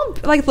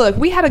don't like. Look,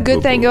 we had a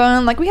good thing Boo-boo.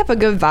 going. Like, we have a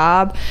good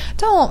vibe.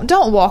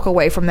 Don't walk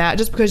away from that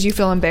just because you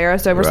feel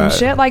embarrassed over some Right.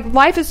 shit. Like,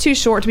 life is too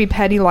short to be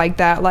petty like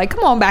that. Like,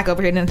 come on back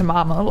over here into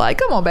mama. Like,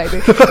 come on, baby.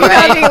 You know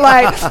what I mean?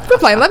 Like, quit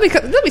playing. Let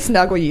me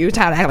snuggle you.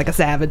 Trying to act like a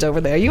savage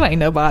over there. You ain't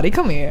nobody.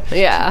 Come here.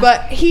 Yeah.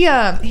 But he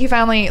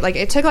finally, like,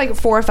 it took like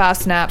 4 or 5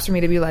 snaps for me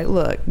to be like,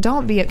 look,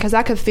 don't be it, because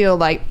I could feel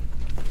like.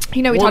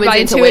 You know, we talked about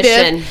Woman's intuitive.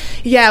 intuition.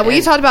 Yeah, we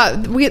talked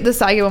about the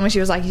psychic woman. She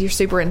was like, "You're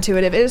super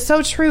intuitive." It's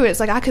so true. It's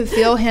like I could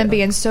feel him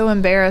being so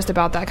embarrassed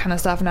about that kind of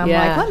stuff, and I'm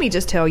Yeah. like, "Let me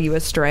just tell you it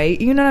straight."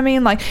 You know what I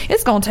mean? Like,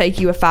 it's gonna take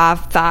you a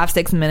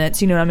 5-6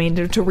 minutes. You know what I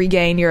mean, to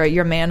regain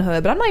your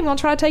manhood. But I'm not even gonna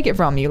try to take it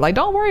from you. Like,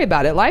 don't worry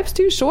about it. Life's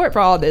too short for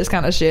all this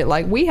kind of shit.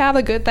 Like, we have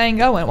a good thing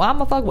going. Well, I'm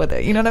gonna fuck with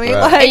it. You know what I mean?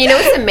 Right. Like, And you know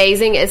what's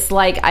amazing? It's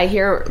like I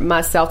hear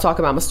myself talk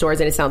about my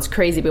stories and it sounds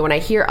crazy, but when I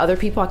hear other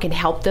people, I can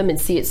help them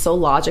and see it so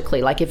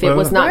logically. Like if it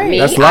was not me,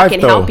 That's I life,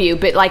 can though. help you.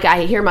 But like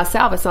I hear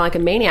myself, it's not like a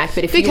maniac.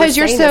 But if because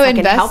you you're were so saying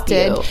this, I can help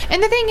invested. you.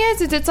 And the thing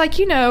is it's like,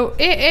 you know,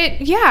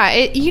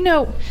 you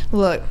know,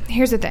 look,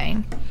 here's the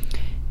thing.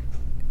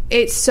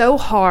 It's so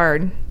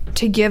hard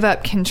to give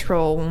up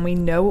control when we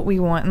know what we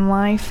want in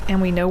life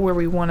and we know where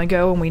we want to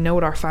go and we know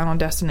what our final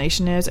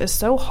destination is. It's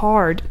so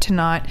hard to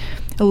not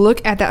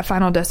look at that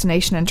final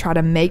destination and try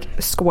to make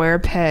square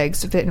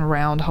pegs fit in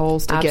round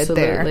holes to get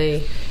there.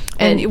 Absolutely.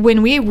 And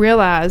when we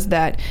realize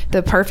that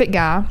the perfect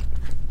guy,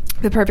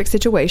 the perfect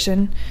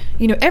situation,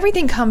 you know,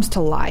 everything comes to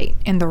light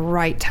in the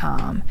right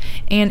time.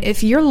 And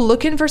if you're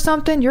looking for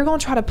something, you're going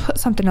to try to put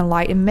something in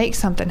light and make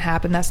something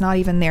happen that's not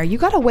even there. You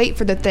got to wait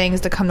for the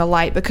things to come to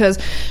light,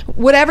 because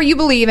whatever you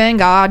believe in,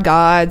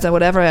 gods, or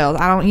whatever else,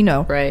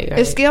 Right.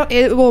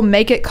 it will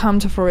make it come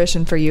to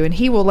fruition for you, and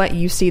he will let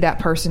you see that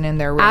person in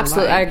their real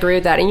Absolutely, light. I agree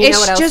with that. And you It's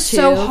know what else just too?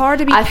 so hard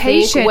to be I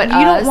think patient. with You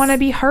don't us- want to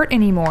be hurt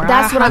anymore.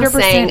 That's what I'm 100%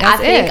 saying. I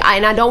that's think, it.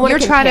 and I don't want You're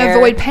to trying to compare-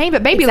 avoid pain,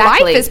 but baby,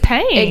 Exactly. life is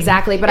pain.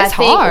 Exactly. But It's I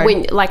think hard.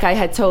 when, like I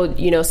had told,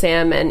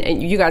 Sam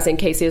and you guys and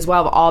Casey as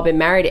well, have all been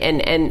married,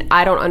 and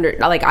I don't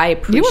I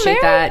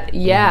appreciate that.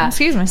 Yeah.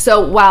 Excuse me.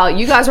 So while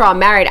you guys are all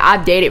married,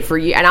 I've dated for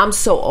you, and I'm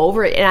so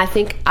over it, and I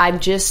think I'm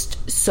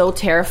just so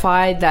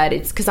terrified that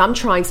it's because I'm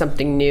trying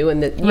something new,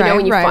 and that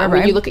when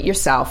you look at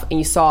yourself and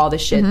you saw all the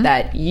shit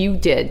that you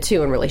did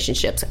too in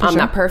relationships, I'm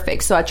not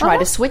perfect, so I tried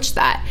to switch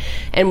that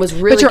and was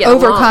really. But you're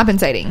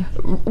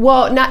overcompensating.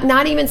 Well,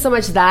 not even so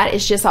much that.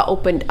 It's just I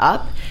opened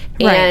up.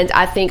 Right. And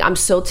I think I'm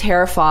so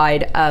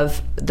terrified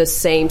of the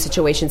same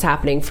situations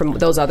happening from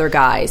those other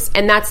guys.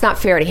 And that's not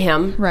fair to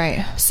him.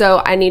 Right.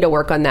 So I need to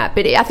work on that.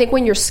 But I think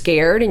when you're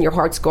scared and your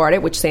heart's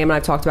guarded, which Sam and I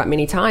have talked about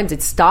many times,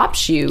 it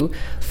stops you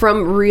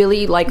from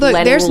really letting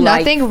there's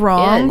nothing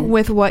wrong in.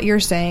 with what you're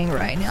saying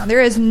right now.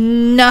 There is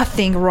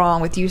nothing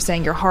wrong with you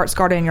saying your heart's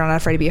guarded and you're not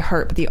afraid to be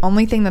hurt. But the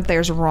only thing that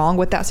there's wrong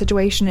with that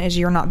situation is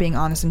you're not being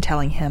honest and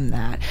telling him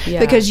that.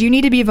 Yeah. Because you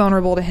need to be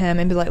vulnerable to him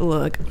and be like,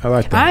 look, I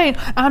like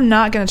that. I'm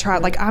not going to try.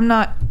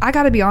 I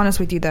got to be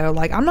honest with you though.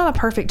 I'm not a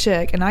perfect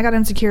chick and I got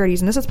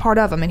insecurities and this is part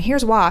of them. And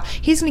here's why.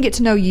 He's going to get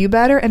to know you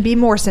better and be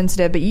more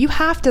sensitive. But you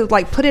have to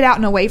put it out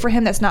in a way for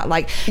him that's not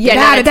just be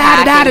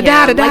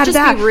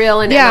real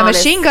and honest.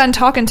 Machine gun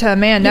talking to a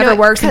man never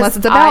works unless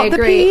it's about the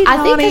pee.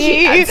 I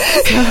think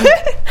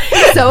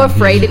so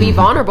afraid to be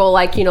vulnerable.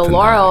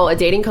 Laurel, a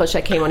dating coach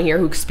that came on here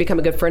who's become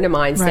a good friend of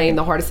mine, saying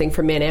the hardest thing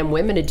for men and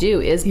women to do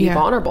is be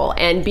vulnerable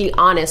and be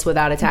honest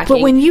without attacking.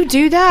 But when you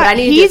do that,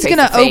 he's going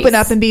to open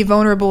up and be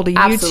vulnerable to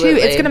you too.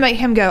 It's going to make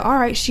him go, all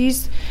right,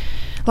 she's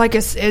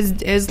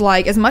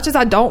as much as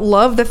I don't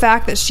love the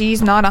fact that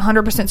she's not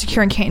 100%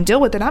 secure and can't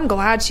deal with it, I'm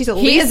glad she's at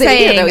least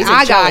saying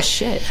I got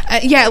shit.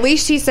 At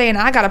least she's saying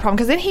I got a problem,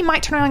 because then he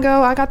might turn around and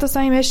go, I got the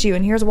same issue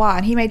and here's why,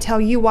 and he may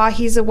tell you why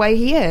he's the way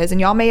he is, and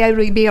y'all may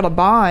be able to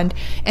bond,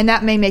 and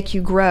that may make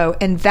you grow,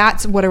 and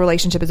that's what a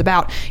relationship is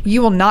about.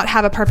 You will not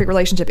have a perfect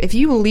relationship. If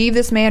you leave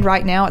this man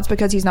right now, it's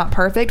because he's not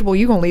perfect. Well,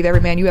 you're gonna leave every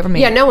man you ever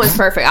meet. Yeah, no one's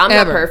perfect. I'm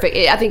not perfect.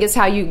 I think it's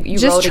how you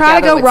just roll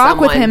try to go with rock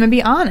someone. with him and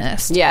be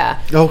honest.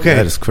 Yeah. Okay.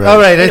 That is correct. All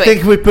right. Anyway. I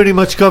think we pretty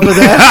much covered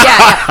that.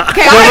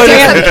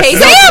 Okay,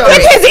 Sam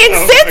with his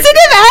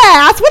insensitive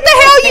ass. What the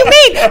hell you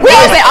mean? We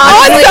was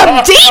on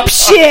some deep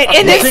shit,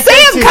 and then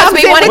Sam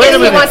comes in. Wait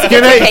a minute.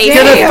 Can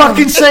I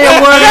fucking say a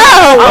word?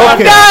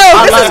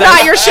 No, this is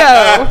not your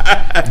show.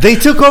 They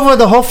took over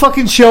the whole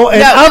fucking show,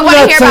 and I'm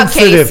not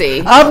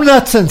sensitive. I'm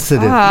not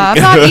sensitive.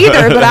 I'm not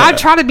either, but I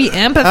try to be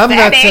empathetic. I'm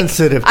not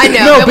sensitive. I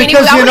know. No,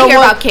 because you know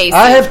what? Casey.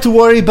 I have to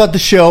worry about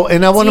the show,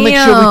 and I want to make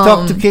sure we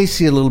talk to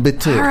Casey a little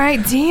bit too. All right,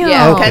 damn.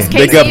 Yeah, because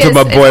Casey Big up to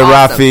my boy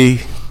awesome.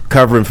 Rafi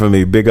covering for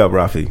me. Big up,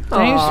 Rafi.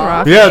 Thanks,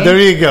 Rafi. Yeah, there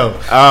you go.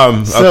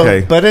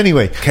 Okay. But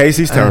anyway,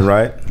 Casey's turn,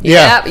 right?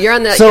 Yeah, you're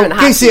on the. So, you're on the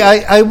hot Casey, seat.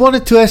 I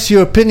wanted to ask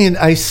your opinion.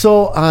 I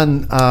saw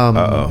on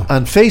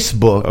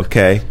Facebook.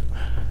 Okay.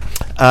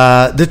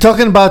 They're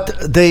talking about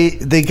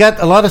they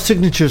got a lot of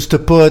signatures to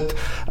put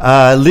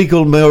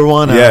legal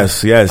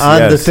marijuana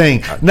on the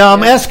thing. Now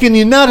I'm asking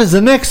you not as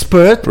an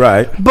expert,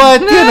 Right.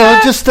 But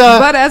just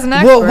but as an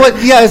expert.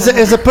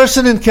 As a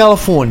person in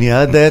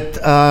California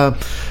that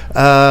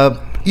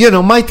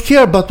might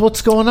care about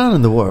what's going on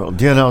in the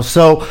world.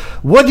 So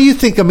what do you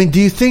think? I mean,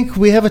 do you think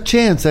we have a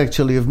chance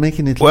actually of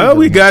making it legal? Well,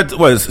 we got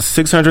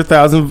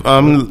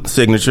 600,000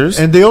 signatures,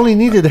 and they only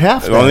needed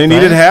half that.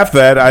 Needed half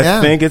that. I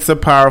Yeah. think it's a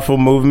powerful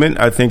movement.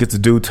 I think it's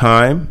due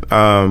time.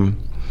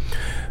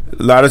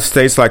 A lot of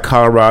states like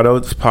Colorado,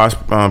 it's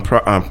prospering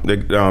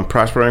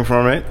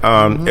from it.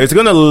 It's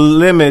going to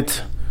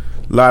limit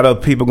a lot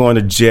of people going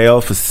to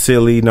jail for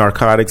silly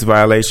narcotics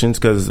violations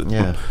because,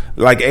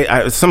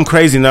 some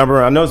crazy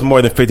number. I know it's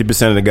more than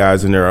 50% of the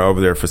guys in there are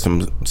over there for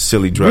some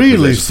silly drug.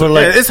 Really?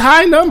 It's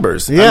high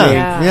numbers.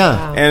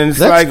 Yeah. And it's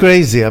that's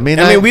crazy. I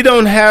mean, we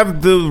don't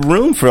have the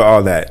room for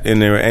all that in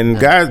there.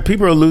 And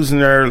people are losing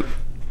their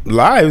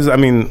lives. I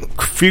mean,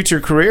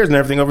 future careers and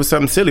everything over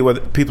something silly.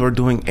 What people are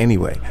doing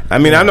anyway. I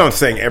mean, I'm not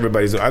saying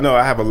everybody's. I know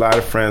I have a lot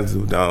of friends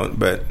who don't,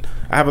 but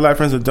I have a lot of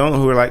friends who don't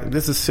who are like,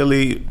 this is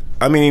silly.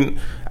 I mean,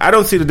 I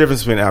don't see the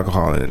difference between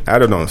alcohol and it. I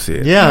don't see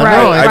it. Yeah,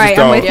 right, no, I just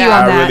don't. I'm with you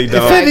on that. Really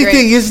don't. If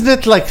anything, isn't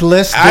it less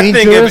dangerous? I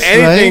think if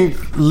anything,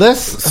 right?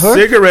 Less hurt?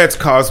 Cigarettes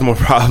cause more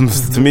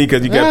problems to me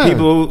because you got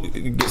people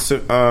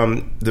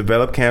who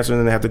develop cancer and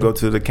then they have to go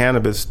to the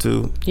cannabis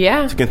to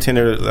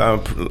continue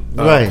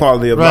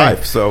quality of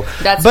life. So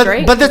that's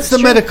great. But that's the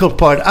medical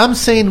part. I'm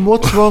saying,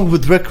 what's wrong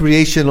with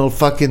recreational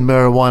fucking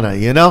marijuana?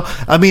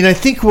 I mean, I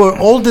think we're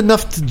old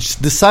enough to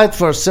decide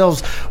for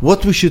ourselves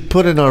what we should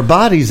put in our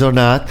bodies or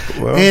not.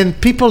 Well, and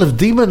people have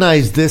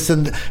demonized this,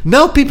 and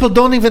now people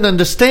don't even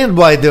understand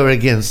why they're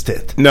against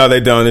it. No, they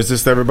don't. It's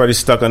just everybody's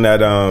stuck on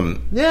that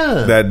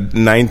that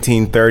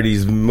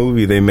 1930s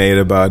movie they made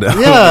about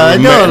I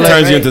know,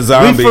 turns you into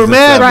zombies for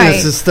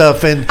madness and and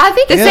stuff. And I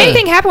think the same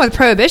thing happened with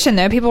Prohibition,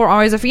 though. People were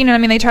always,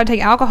 they try to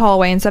take alcohol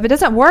away and stuff. It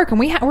doesn't work, and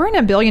we're in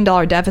 $1 billion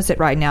deficit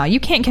right now. You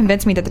can't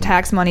convince me that the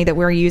tax money that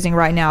we're using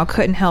right now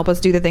couldn't help us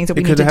do the things that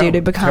we need to do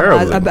to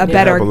become a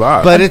better.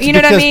 But it's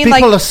because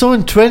people are so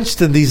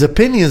entrenched in these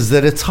opinions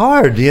that it's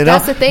hard,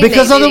 That's the thing.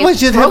 Because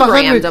otherwise you'd have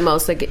 100.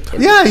 Almost,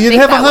 you'd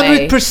have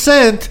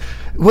 100%.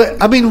 Well,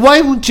 I mean,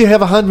 why wouldn't you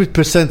have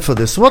 100% for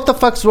this? What the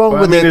fuck's wrong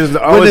Well, with it? There's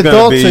When always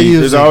adults are going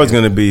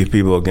using to be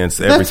people against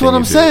everything. That's what you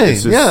I'm do. saying.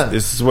 It's just, Yeah,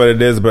 this is what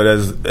it is. But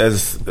as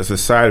a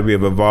society, we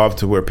have evolved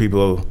to where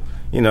people,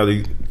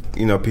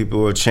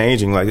 people are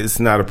changing. Like it's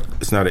not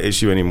an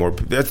issue anymore.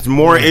 There's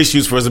more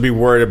issues for us to be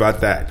worried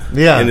about that.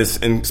 Yeah. and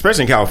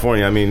especially in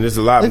California. I mean, there's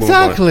a lot.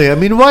 Exactly. I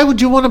mean, why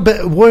would you want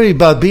to worry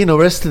about being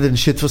arrested and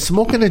shit for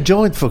smoking a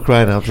joint, for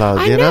crying out loud?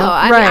 I you know. know?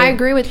 I mean, I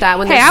agree with that.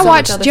 When Hey, there's I so much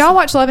watched. other Do y'all stuff.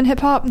 watch Love and Hip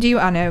Hop? Do you?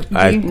 I know. Do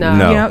you? No.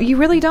 You know, you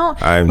really don't.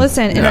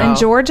 Listen, no. in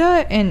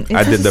Georgia, and it's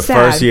I did the sad.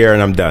 first year,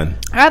 and I'm done.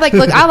 I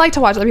like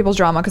to watch other people's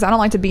drama because I don't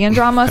like to be in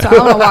drama, so I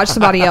want to watch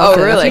somebody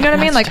else's. really? You know what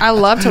I mean? Like I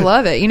love to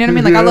love it. You know what I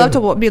mean? Like I love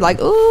to be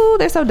like, ooh,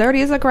 they're so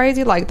dirty, it's so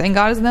crazy. Like thank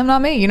God it's them,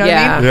 not me. You know what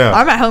I mean? Yeah.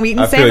 I'm at home eating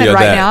I feel salmon your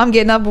right dad. now. I'm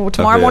getting up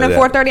tomorrow feel morning that.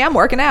 4:30. I'm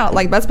working out.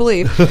 Like best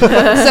believe. So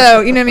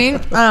you know what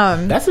I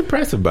mean? That's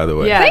impressive, by the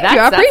way. Yeah. Thank you. I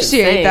that's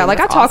appreciate insane. that. Like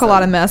That's I talk a lot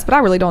awesome. of mess, but I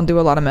really don't do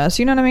a lot of mess.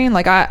 You know what I mean?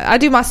 Like I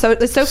do my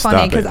it's so funny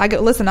Stop because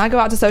it. I go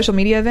out to social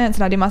media events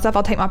and I do my stuff.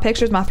 I'll take my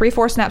pictures, my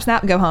 3-4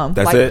 snap, and go home.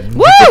 That's like, it?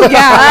 Woo!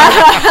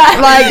 Yeah.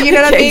 Like you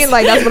know what I mean?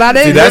 Like that's what I do.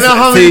 See, You that's- know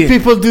how see- many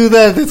people do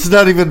that? It's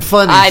not even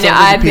funny. I know, So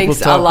many I think people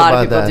so. A talk lot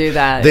of about people do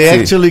that. They See.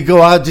 actually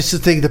go out just to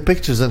take the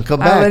pictures and come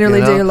back. I literally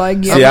you know? do.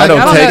 Like See, I don't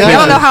know, take I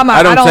don't know how my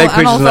I don't take I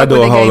pictures don't and I fuck do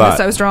with a the whole game. lot. It's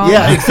so strong.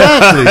 Yeah,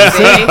 exactly.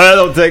 See? I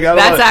don't take.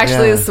 That's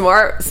actually Yeah.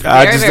 smart.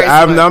 I Very, just, very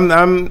I'm,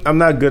 smart. I'm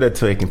not good at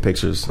taking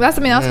pictures. That's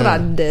what I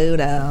do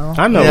though.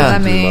 I know. Yeah.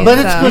 what you do, I mean, love. But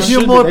it's So- because They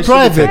you're should more be- they should be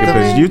private. taking I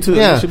pictures. mean, You too.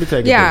 yeah. You should be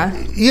taking Yeah.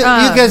 pictures. You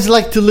guys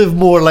like to live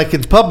more like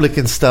in public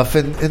and stuff,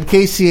 and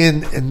Casey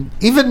and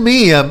even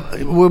me,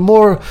 we're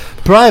more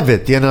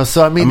private, you know.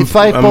 So I mean, if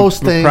I I'm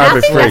post a things, private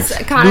I think freak.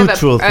 that's kind of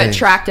Neutral things.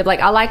 attractive. Like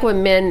I like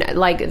when men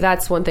like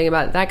that's one thing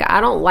about like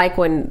I don't like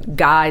when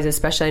guys,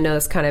 especially I know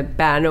that's kind of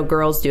bad. I know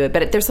girls do it,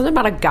 but there's something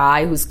about a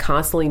guy who's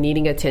constantly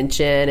needing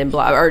attention and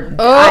blah. Or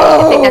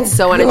I think that's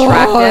so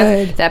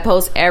unattractive. That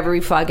posts every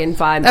fucking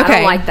 5. I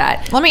don't like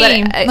that. Let me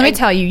But, let me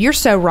tell you, you're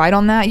so right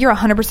on that. You're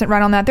 100%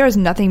 right on that. There is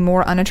nothing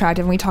more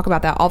unattractive. And we talk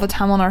about that all the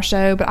time on our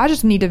show. But I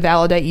just need to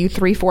validate you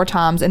 3-4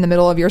 times in the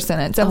middle of your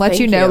sentence and let you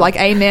thank know, you. like,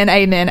 amen,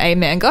 amen,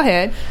 amen. Go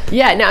ahead.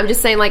 Yeah, no, I'm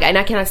just saying, like, and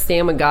I cannot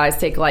stand when guys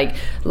take like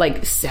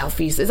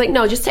selfies. It's like,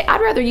 no, just take.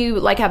 I'd rather you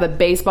like have a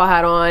baseball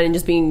hat on and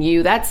just being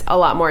you. That's a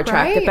lot more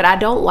attractive. Right. But I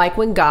don't like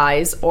when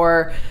guys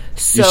or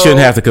so. You shouldn't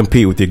have to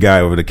compete with your guy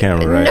over the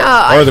camera, right?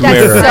 No, or the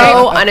that's mirror.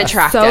 so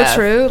unattractive. So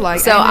true.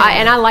 Like, so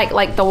amen. I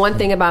like the one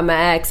thing about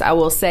my ex. I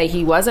will say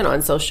he wasn't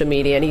on social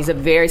media, and he's a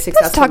very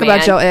successful. Let's talk man.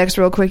 about your ex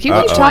real quick. You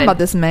keep talking about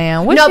this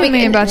man. What do you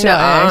mean about your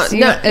ex?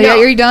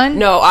 Are you done?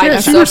 No, I'm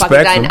she so fucking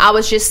respects done. him. I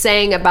was just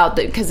saying about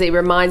because it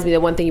reminds me of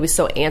the one thing he was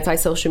so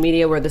anti-social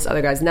media, where this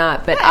other guy's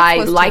not. But I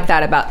was like too.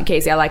 that about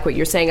Casey. I like what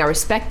you're saying. I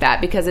respect that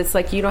because it's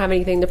like you don't have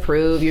anything to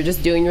prove. You're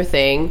just doing your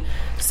thing.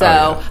 So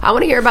I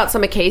want to hear about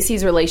some of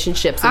Casey's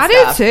relationships. And I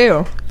stuff. do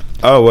too.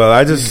 Oh well,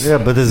 I just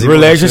but is he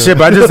relationship.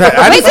 I just had.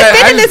 I Wait, just had,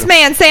 defending I this just,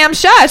 man, Sam.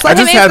 Shush. I Let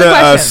him just answer had the a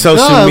question.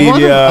 social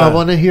media. I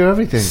want to hear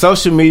everything.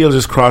 Social media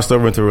just crossed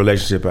over into a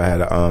relationship I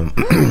had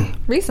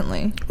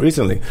Recently.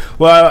 recently.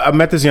 Well, I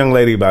met this young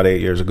lady about 8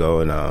 years ago,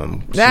 and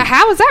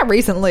How was that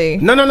recently?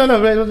 no.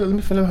 Let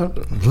me finish. I'm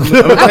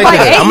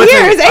like 8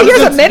 years. 8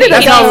 years a minute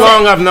That's ago. how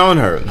long I've known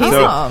her.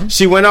 Awesome. So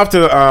she went off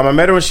to. I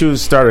met her when she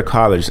started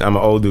college. I'm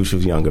an old dude. She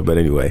was younger, but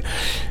anyway,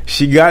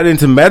 she got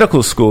into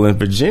medical school in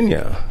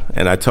Virginia,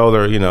 and I told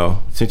her,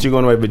 since you're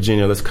going away to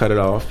Virginia, let's cut it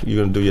off.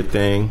 You're gonna do your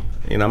thing,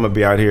 and I'm gonna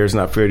be out here. It's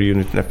not fair to you,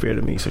 and it's not fair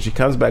to me. So she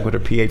comes back with her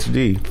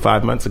PhD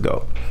 5 months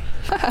ago.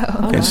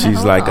 And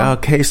she's like,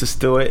 okay, let's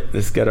do it.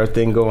 Let's get our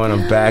thing going.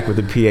 I'm back with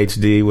the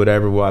PhD,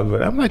 whatever.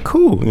 But I'm like,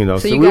 cool.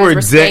 So you guys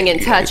were staying in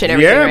touch and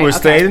everything, Yeah, right? we're Okay.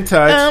 staying in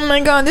touch. Oh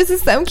my god, this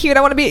is so cute.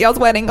 I want to be at y'all's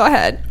wedding. Go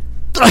ahead.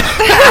 So,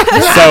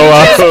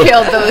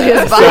 Killed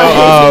his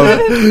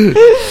body.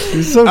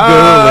 He's so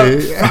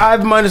girly.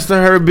 5 months to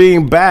her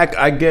being back,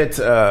 I get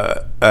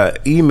an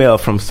email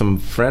from some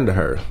friend of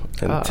her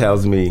and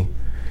tells me,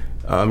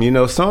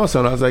 so-and-so.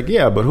 And I was like,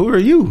 yeah, but who are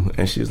you?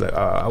 And she's like,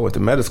 I went to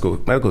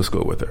medical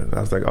school with her. And I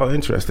was like, oh,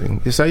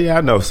 interesting. She said, yeah,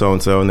 I know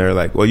so-and-so. And they're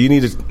like, well,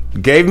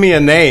 gave me a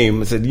name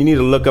and said, you need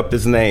to look up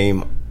this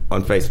name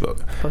on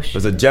Facebook. It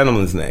was a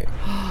gentleman's name.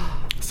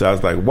 So I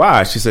was like,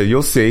 why? She said,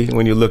 you'll see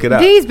when you look it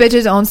up. These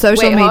bitches on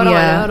social Wait, hold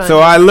media. on. So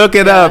I look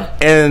it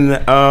up,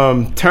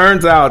 and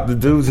turns out the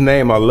dude's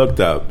name I looked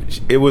up,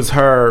 it was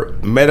her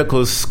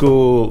medical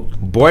school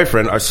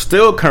boyfriend, or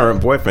still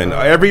current boyfriend.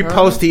 Every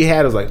post he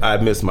had was like, I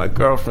miss my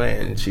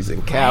girlfriend. She's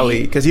in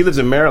Cali, because he lives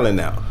in Maryland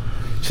now.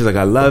 She's like,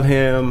 I love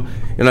him.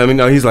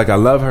 He's like, I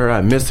love her.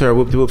 I miss her.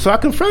 Whoop de whoop. So I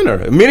confront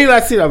her. Immediately I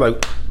see it, I was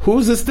like,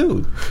 who's this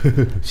dude?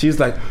 She was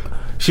like,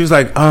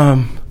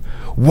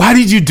 why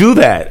did you do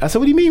that? I said,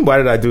 what do you mean, why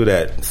did I do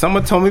that?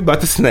 Someone told me about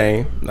this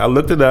name. I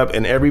looked it up,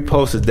 and every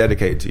post is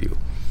dedicated to you.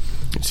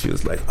 And she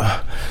was like,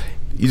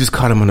 you just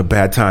caught him on a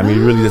bad time. He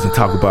really doesn't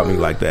talk about me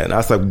like that. And I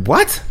was like,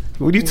 what?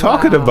 What are you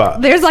talking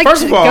about? There's like,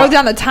 First of all, go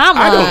down the timeline.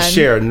 I don't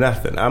share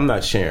nothing. I'm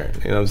not sharing.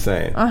 You know what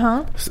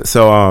I'm saying?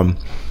 So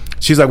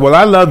she's like, well,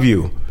 I love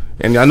you.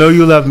 And I know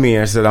you love me.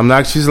 I said, I'm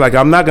not. She's like,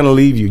 I'm not going to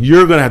leave you.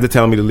 You're going to have to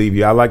tell me to leave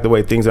you. I like the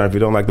way things are. If you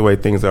don't like the way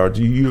things are,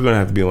 you're going to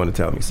have to be the one to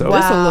tell me. So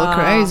That's a little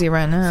crazy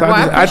right now.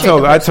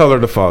 So I told her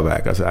to fall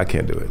back. I said, I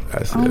can't do it.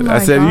 I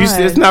said,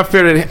 it's not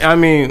fair that, I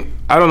mean,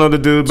 I don't know the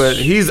dude, but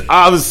he's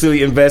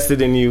obviously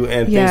invested in you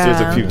and thinks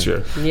there's a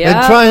future. Yeah,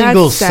 and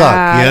triangles suck,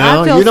 you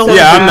know? You don't want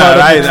to I'm be not.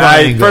 part of a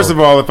triangle. First of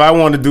all, if I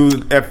want to do,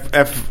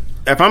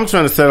 if I'm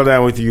trying to settle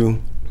down with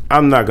you,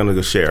 I'm not going to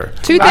go share.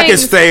 I can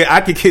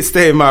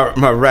stay in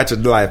my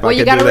ratchet life. Well,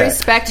 you got to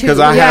respect who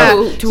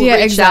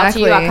reached out to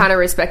you. I kind of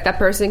respect that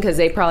person because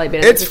they've probably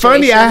been in It's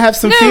funny. I have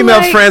some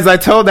female friends I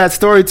told that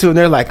story to, and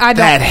they're like,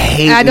 that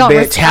hating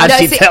bitch. How'd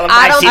she tell him?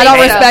 I don't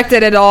respect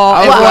it at all.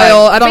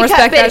 I don't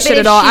respect that shit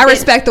at all. I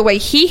respect the way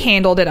he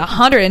handled it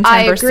 110%.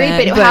 I agree,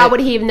 but how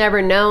would he have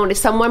never known? If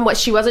someone,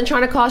 she wasn't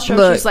trying to cause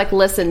trouble. She's like,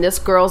 listen, this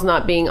girl's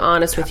not being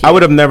honest with you. I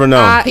would have never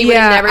known.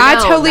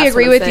 I totally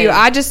agree with you.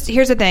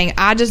 Here's the thing.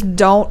 I just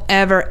don't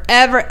ever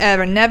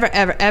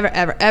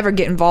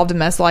get involved in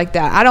mess like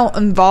that. I don't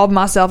involve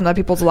myself in other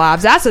people's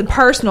lives. That's a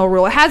personal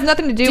rule. It has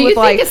nothing to do with Do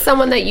you think it's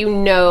someone that you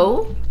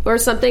know or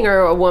something,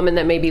 or a woman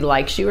that maybe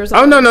likes you or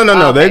something? Oh, no.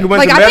 Okay. They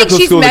went to medical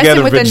school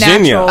together in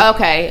Virginia.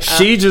 Okay.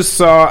 She just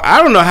saw,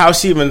 I don't know how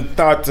she even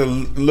thought to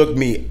look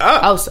me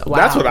up. Oh, wow.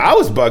 That's what I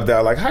was bugged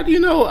out. Like, how do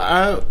you know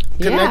I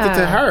connected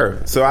to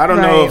her? So I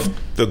don't know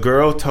if the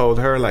girl told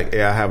her, like,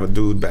 hey, I have a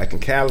dude back in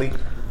Cali.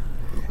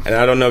 And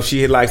I don't know if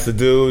she likes the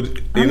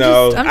dude.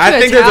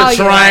 I think there's a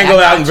triangle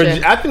out in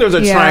Virginia. I think there's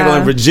a triangle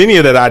in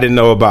Virginia that I didn't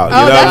know about. You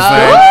know what I'm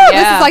saying? Cool.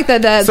 This is like the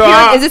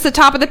pyramid. Is this the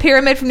top of the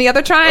pyramid from the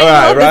other triangle?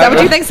 Is that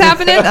what you think's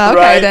happening?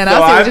 Okay, then I see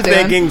what you're doing.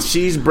 I'm thinking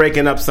she's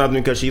breaking up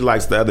something because she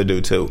likes the other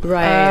dude too.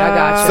 Right, I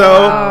got you.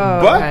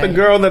 So, the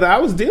girl that I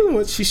was dealing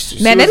with,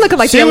 they looking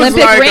like the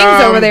Olympic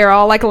rings over there,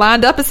 all like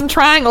lined up as some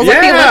triangles,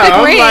 like the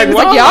Olympic rings.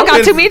 Like y'all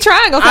got too many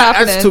triangles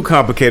happening. That's too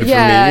complicated for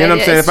me. You know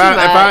what I'm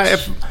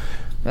saying?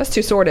 That's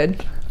too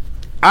sordid.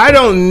 I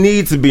don't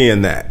need to be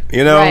in that,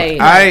 you know.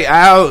 Right.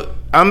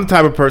 I'm the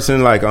type of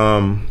person like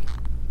I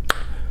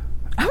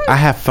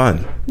have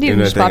fun.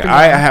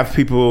 I have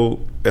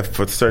people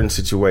for certain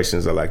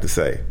situations. I like to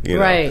say, you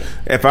know,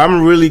 if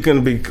I'm really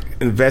going to be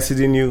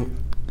invested in you,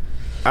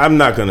 I'm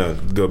not going to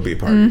go be a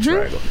part of the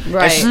triangle.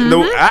 Right.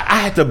 I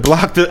had to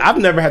block I've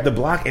never had to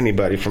block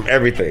anybody from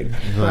everything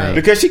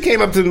because she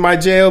came up to my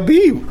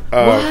JLB.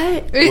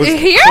 What?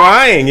 Was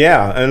crying?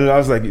 Yeah, and I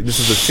was like, "This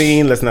is a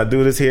scene. Let's not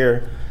do this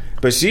here."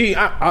 But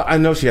I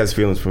know she has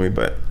feelings for me,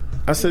 but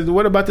I said,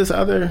 what about this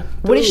other?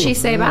 What did she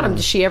say about him?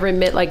 Did she ever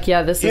admit, like,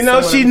 this is... You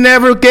know, she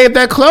never gave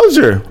that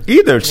closure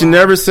either. She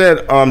never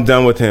said, I'm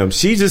done with him.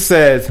 She just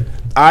said,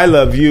 I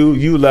love you,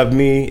 you love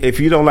me.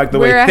 If you don't like the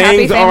way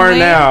things are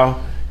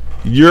now,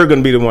 you're going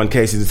to be the one,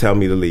 Casey, to tell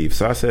me to leave.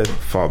 So I said,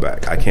 fall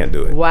back. I can't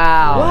do it.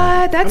 Wow.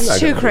 What? That's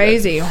too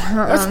crazy.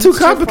 That's too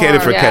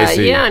complicated for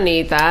Casey. You don't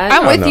need that.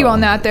 I'm with you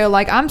on that, though.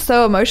 Like, I'm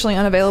so emotionally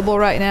unavailable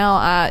right now.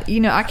 I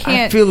can't.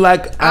 I feel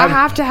like I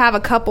have to have a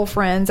couple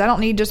friends. I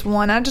don't need just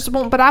one.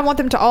 But I want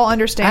them to all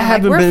understand. I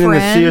haven't been in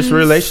a serious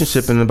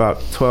relationship in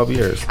about 12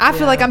 years. I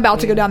feel like I'm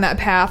about to go down that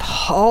path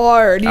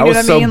hard. You know what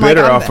I mean? I was so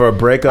bitter off for a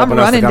breakup, and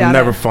I was like, I'm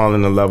never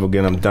falling in love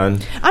again. I'm done.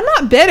 I'm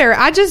not bitter.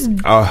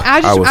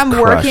 I'm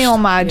working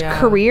on my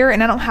career,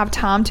 and I don't have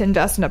time to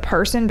invest in a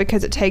person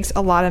because it takes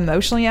a lot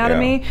emotionally out of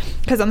me,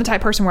 because I'm the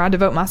type of person where I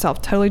devote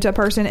myself totally to a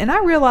person. And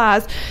I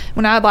realized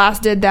when I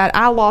last did that,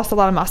 I lost a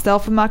lot of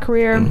myself in my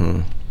career.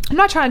 I'm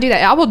not trying to do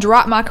that. I will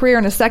drop my career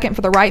in a second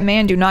for the right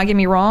man. Do not get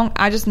me wrong.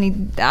 I'm just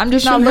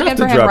not looking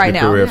for him right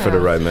now. Career for the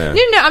right man.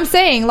 No, I'm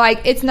saying,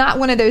 like, it's not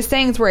one of those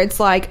things where it's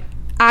like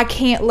I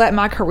can't let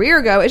my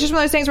career go. It's just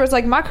one of those things where it's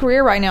like my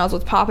career right now is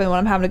what's popping, what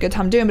I'm having a good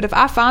time doing. But if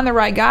I find the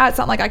right guy, it's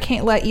not like I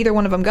can't let either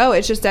one of them go.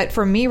 It's just that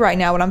for me right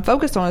now, what I'm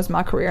focused on is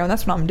my career, and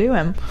that's what I'm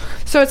doing.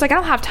 So it's like I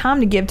don't have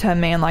time to give to a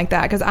man like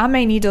that, because I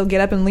may need to get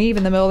up and leave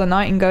in the middle of the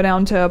night and go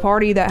down to a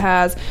party that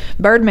has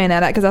Birdman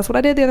at it, because that's what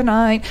I did the other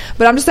night.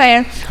 But I'm just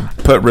saying,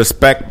 put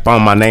respect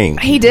on my name.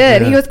 He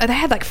did. They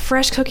had like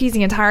fresh cookies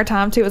the entire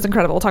time too. It was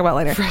incredible. We'll talk about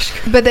it later.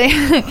 But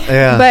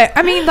but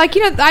I mean, like,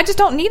 I just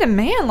don't need a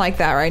man like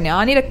that right now.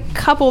 I need a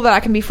couple that I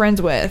can be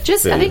friends with.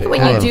 I think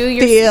when you do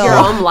your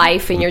own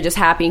life and you're just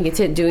happy and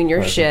content doing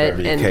your shit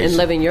and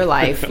living your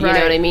life, you know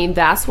what I mean?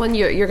 That's when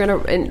you're gonna,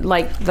 and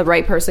like the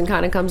right person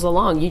kind of comes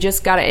along. You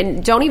just gotta,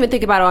 and don't even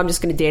think about, I'm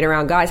just gonna date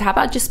around guys. How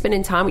about just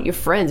spending time with your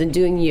friends and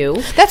doing you?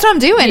 That's what I'm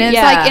doing. And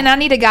it's like, and I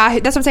need a guy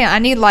that's what I'm saying. I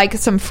need like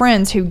some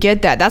friends who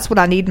get that. That's what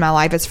I need in my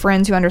life, is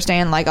friends who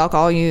understand, like, I'll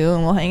call you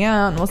and we'll hang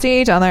out and we'll see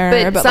each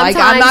other. But like,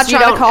 I'm not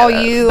trying to call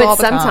you all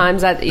the time.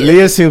 But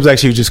Leah seems like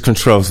she just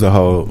controls the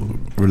whole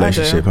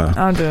relationship,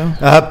 I do.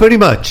 Pretty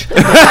much.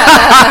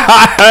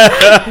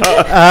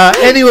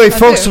 Anyway,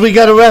 folks, we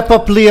got to wrap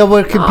up. Leah,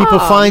 where can people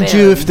find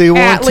you if they want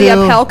to? At Leah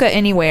Pelka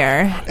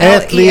anywhere.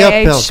 At Leah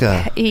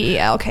Pelka.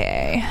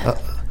 EELKA.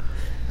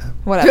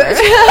 Whatever.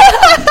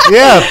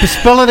 Yeah,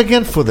 spell it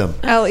again for them.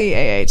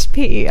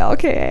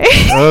 LEAHPELKA.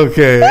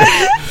 Okay.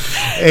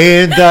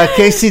 And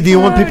Casey, do you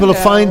want people to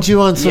find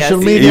you on social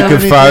Yes, media? You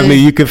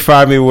can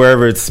find me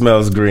wherever it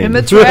smells green. In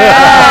the trap.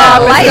 I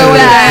like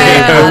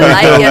that. I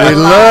like it. We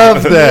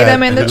love that. Meet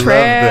them in the We love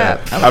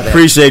trap. that. I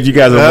appreciate you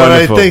guys are All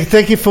right, wonderful.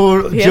 thank you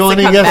for has to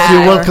joining come us. back.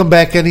 You're welcome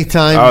back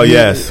anytime. Oh, You-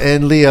 yes.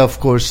 And Leah, of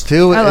course,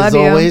 too, I as love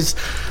you. always.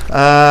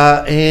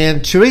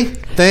 And Cherie,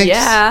 thanks.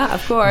 Yeah,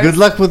 of course. Good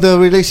luck with the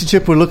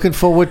relationship. We're looking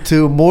forward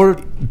to more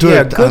dirt.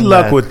 Yeah, good on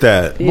luck that. with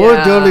that. More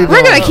Yeah. dirty.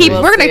 We're gonna dogs. keep.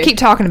 We'll We're gonna see. keep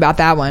talking about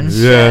that one.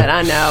 Shit,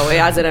 I know.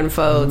 As it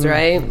unfolds,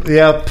 right?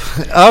 Yep.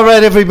 All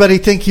right, everybody.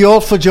 Thank you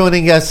all for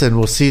joining us, and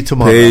we'll see you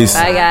tomorrow. Peace.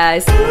 Bye,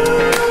 guys.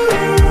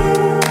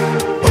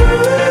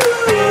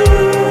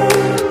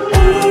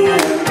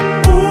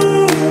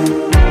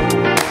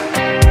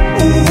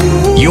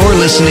 You're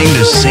listening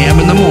to Sam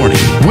in the Morning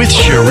with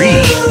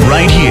Cherie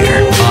right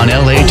here on